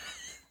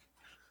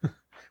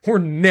 We're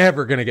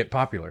never going to get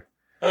popular.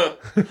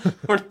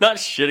 We're not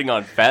shitting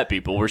on fat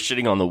people. We're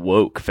shitting on the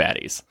woke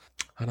fatties.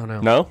 I don't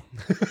know. No?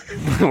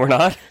 We're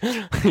not?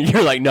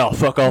 You're like, no,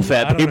 fuck all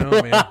fat I don't people.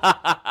 know, man.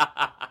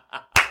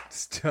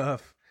 It's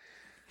tough.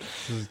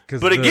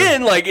 But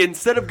again, like,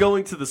 instead of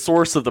going to the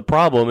source of the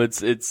problem,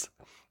 it's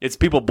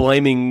people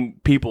blaming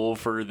people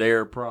for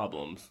their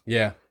problems.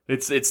 Yeah.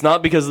 It's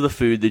not because of the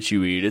food that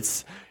you eat.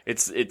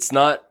 It's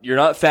not, you're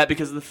not fat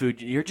because of the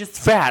food. You're just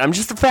fat. I'm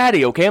just a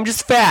fatty, okay? I'm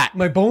just fat.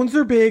 My bones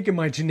are big and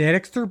my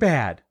genetics are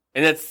bad.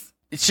 And it's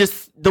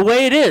just the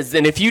way it is.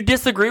 And if you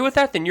disagree with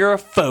that, then you're a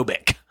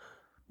phobic.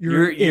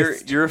 You're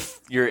ist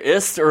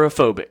or a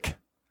phobic.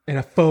 And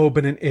a phobe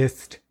and an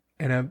ist.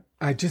 And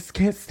I just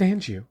can't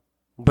stand you.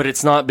 But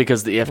it's not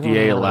because the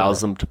FDA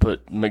allows them to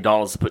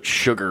McDonald's to put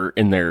sugar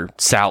in their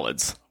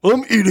salads.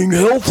 I'm eating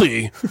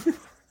healthy.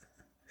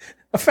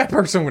 A fat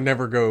person would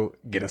never go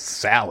get a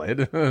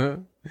salad.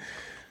 And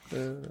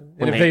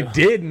if they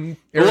didn't...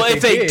 Well,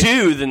 if they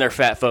do, then they're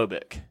fat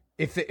phobic.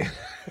 If they...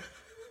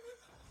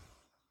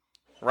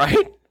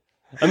 Right?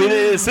 I mean,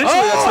 essentially,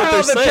 that's what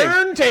they're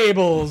saying. The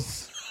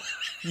turntables!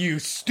 You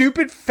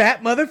stupid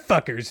fat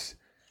motherfuckers.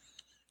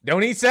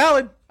 Don't eat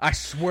salad. I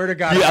swear to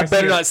God. Yeah, I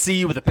better not see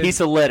you with a piece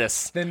of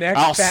lettuce.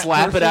 I'll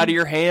slap it out of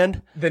your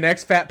hand. The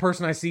next fat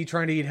person I see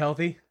trying to eat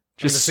healthy...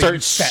 Just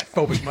start fat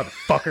phobic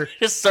motherfucker.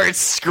 Just start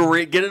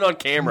screaming. Get it on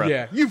camera.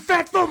 Yeah, you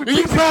fat phobic. Are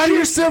you proud of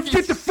yourself?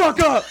 Get the fuck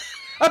up.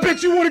 I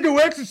bet you want to go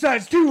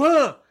exercise too,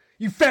 huh?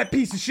 You fat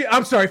piece of shit.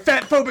 I'm sorry,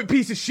 fat phobic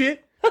piece of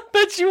shit. I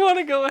bet you want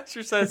to go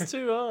exercise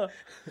too, huh?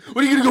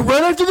 What, are you gonna go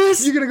run after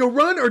this? You gonna go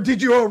run, or did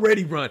you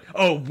already run?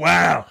 Oh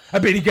wow! I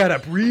bet he got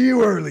up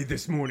real early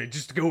this morning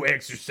just to go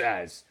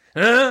exercise.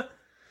 Huh?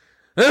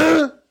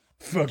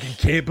 Fucking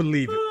can't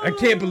believe it. I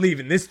can't believe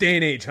in this day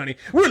and age, honey.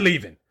 We're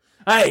leaving.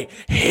 I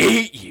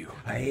hate you.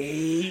 I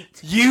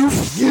hate you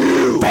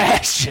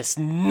fascist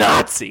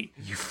Nazi.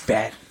 You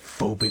fat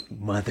phobic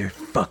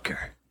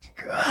motherfucker.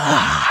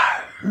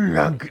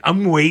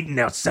 I'm waiting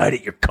outside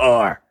at your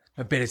car.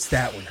 I bet it's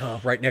that one, huh?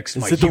 Right next to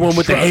my Is it the one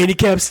with truck. the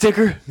handicap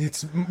sticker?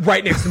 It's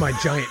right next to my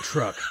giant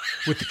truck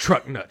with the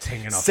truck nuts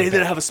hanging off. Say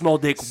that I have a small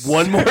dick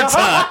one more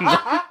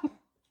time.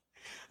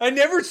 I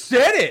never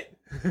said it.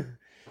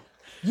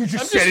 You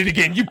just said it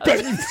again.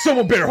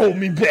 Someone better hold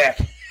me back.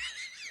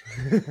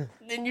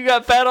 Then you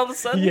got fat all of a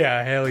sudden?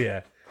 Yeah, hell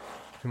yeah.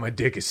 My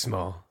dick is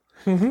small.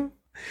 We're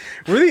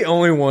the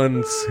only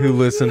ones who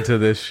listen to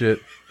this shit.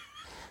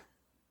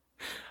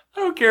 I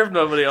don't care if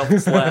nobody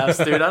else laughs,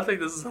 dude. I think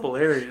this is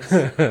hilarious.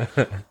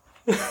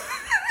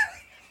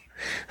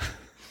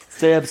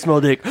 Say I have a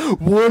small dick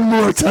one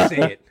more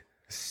time.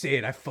 Say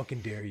it. I fucking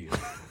dare you.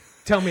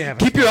 Tell me I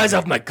have a Keep your eyes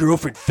off my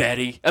girlfriend,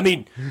 fatty. I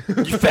mean,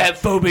 you fat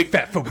phobic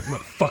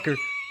motherfucker.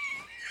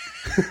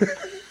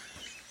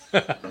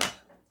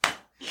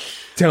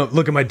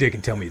 Look at my dick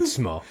and tell me it's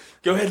small.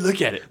 Go ahead,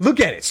 look at it. Look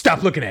at it.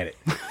 Stop looking at it.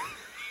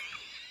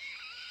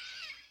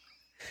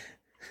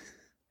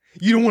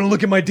 You don't want to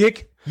look at my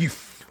dick? You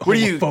what are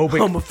you,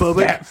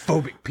 homophobic? Fat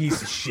phobic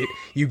piece of shit.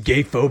 You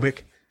gay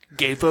phobic.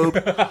 Gay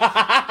phobe?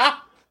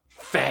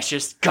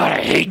 Fascist. God,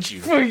 I hate you.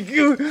 Fuck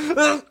you.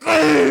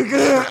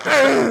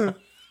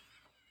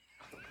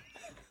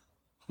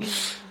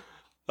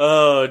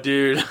 Oh,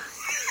 dude.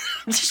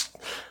 just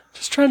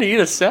trying to eat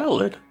a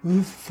salad. What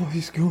the fuck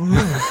is going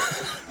on?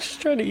 Just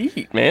trying to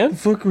eat, man. The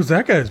fuck was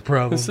that guy's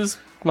problem? This is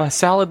my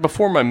salad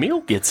before my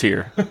meal gets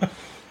here.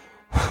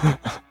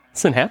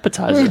 It's an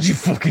appetizer. What did you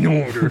fucking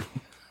order?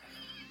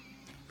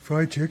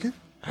 Fried chicken?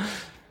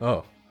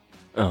 Oh.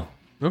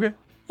 Okay.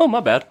 Oh, my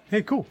bad.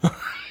 Hey, cool.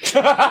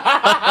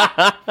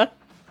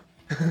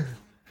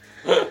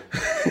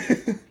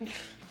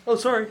 Oh,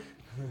 sorry.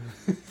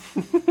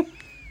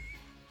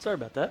 Sorry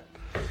about that.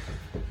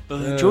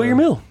 Enjoy your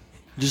meal.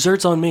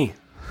 Dessert's on me.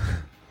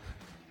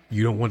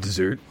 You don't want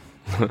dessert?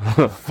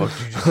 Fuck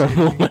you just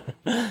said.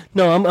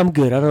 No, I'm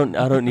good. I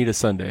don't need a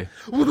sundae.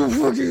 What the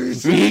fuck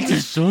is Eat the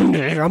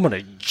sundae. I'm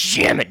gonna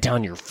jam it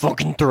down your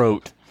fucking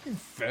throat.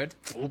 fat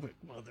phobic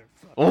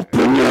motherfucker?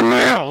 Open your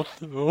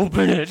mouth.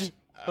 Open it.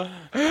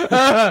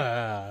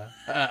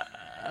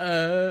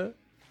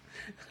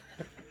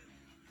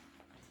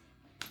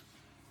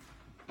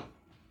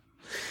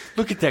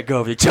 Look at that go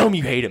over there. Tell him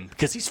you hate him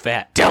because he's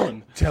fat. Tell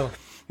him. Tell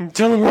him.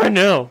 Tell him right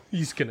now.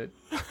 He's gonna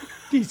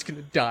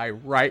die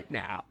right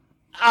now.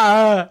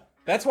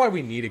 That's why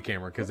we need a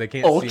camera, because they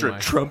can't see Ultra my...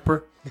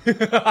 Trumper.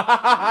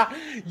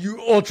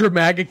 You Ultra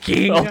MAGA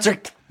King. Ultra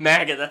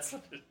MAGA, that's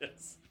what it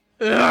is.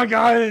 Oh,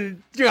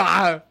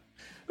 God.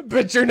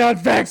 But you're not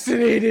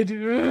vaccinated.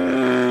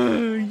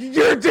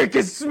 Your dick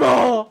is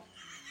small.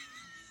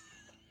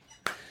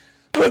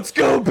 Let's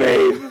go,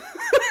 babe.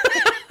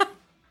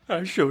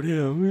 I showed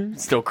him.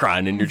 Still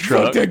crying in your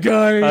truck. Fuck that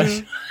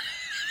guy.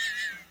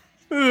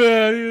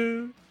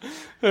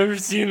 Ever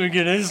see him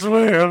again, I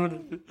swear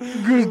I'm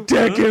Gonna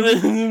deck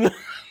him.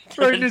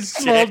 Right his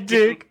small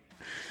dick.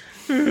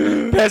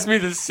 Pass me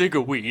the cig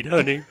of weed,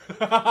 honey.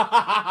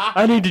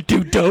 I need to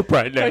do dope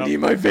right now. I need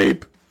my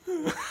vape.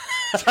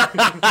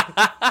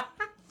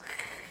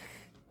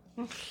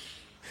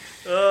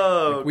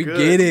 Oh, We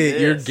get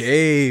it. You're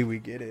gay. We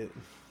get it.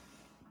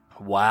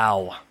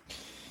 Wow.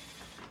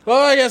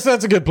 Well, I guess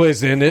that's a good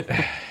place to end it.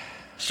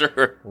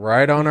 Sure.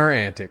 Right on our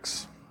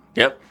antics.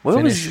 Yep. We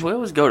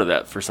always go to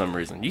that for some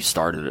reason. You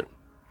started it.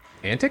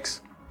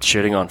 Antics?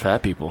 Shitting on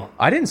fat people.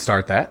 I didn't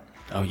start that.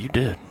 Oh, you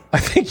did. I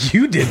think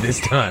you did this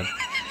time.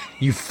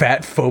 You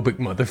fat phobic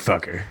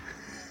motherfucker.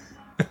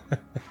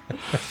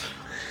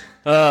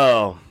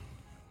 Oh.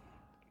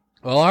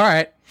 Well, all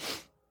right.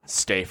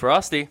 Stay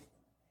frosty.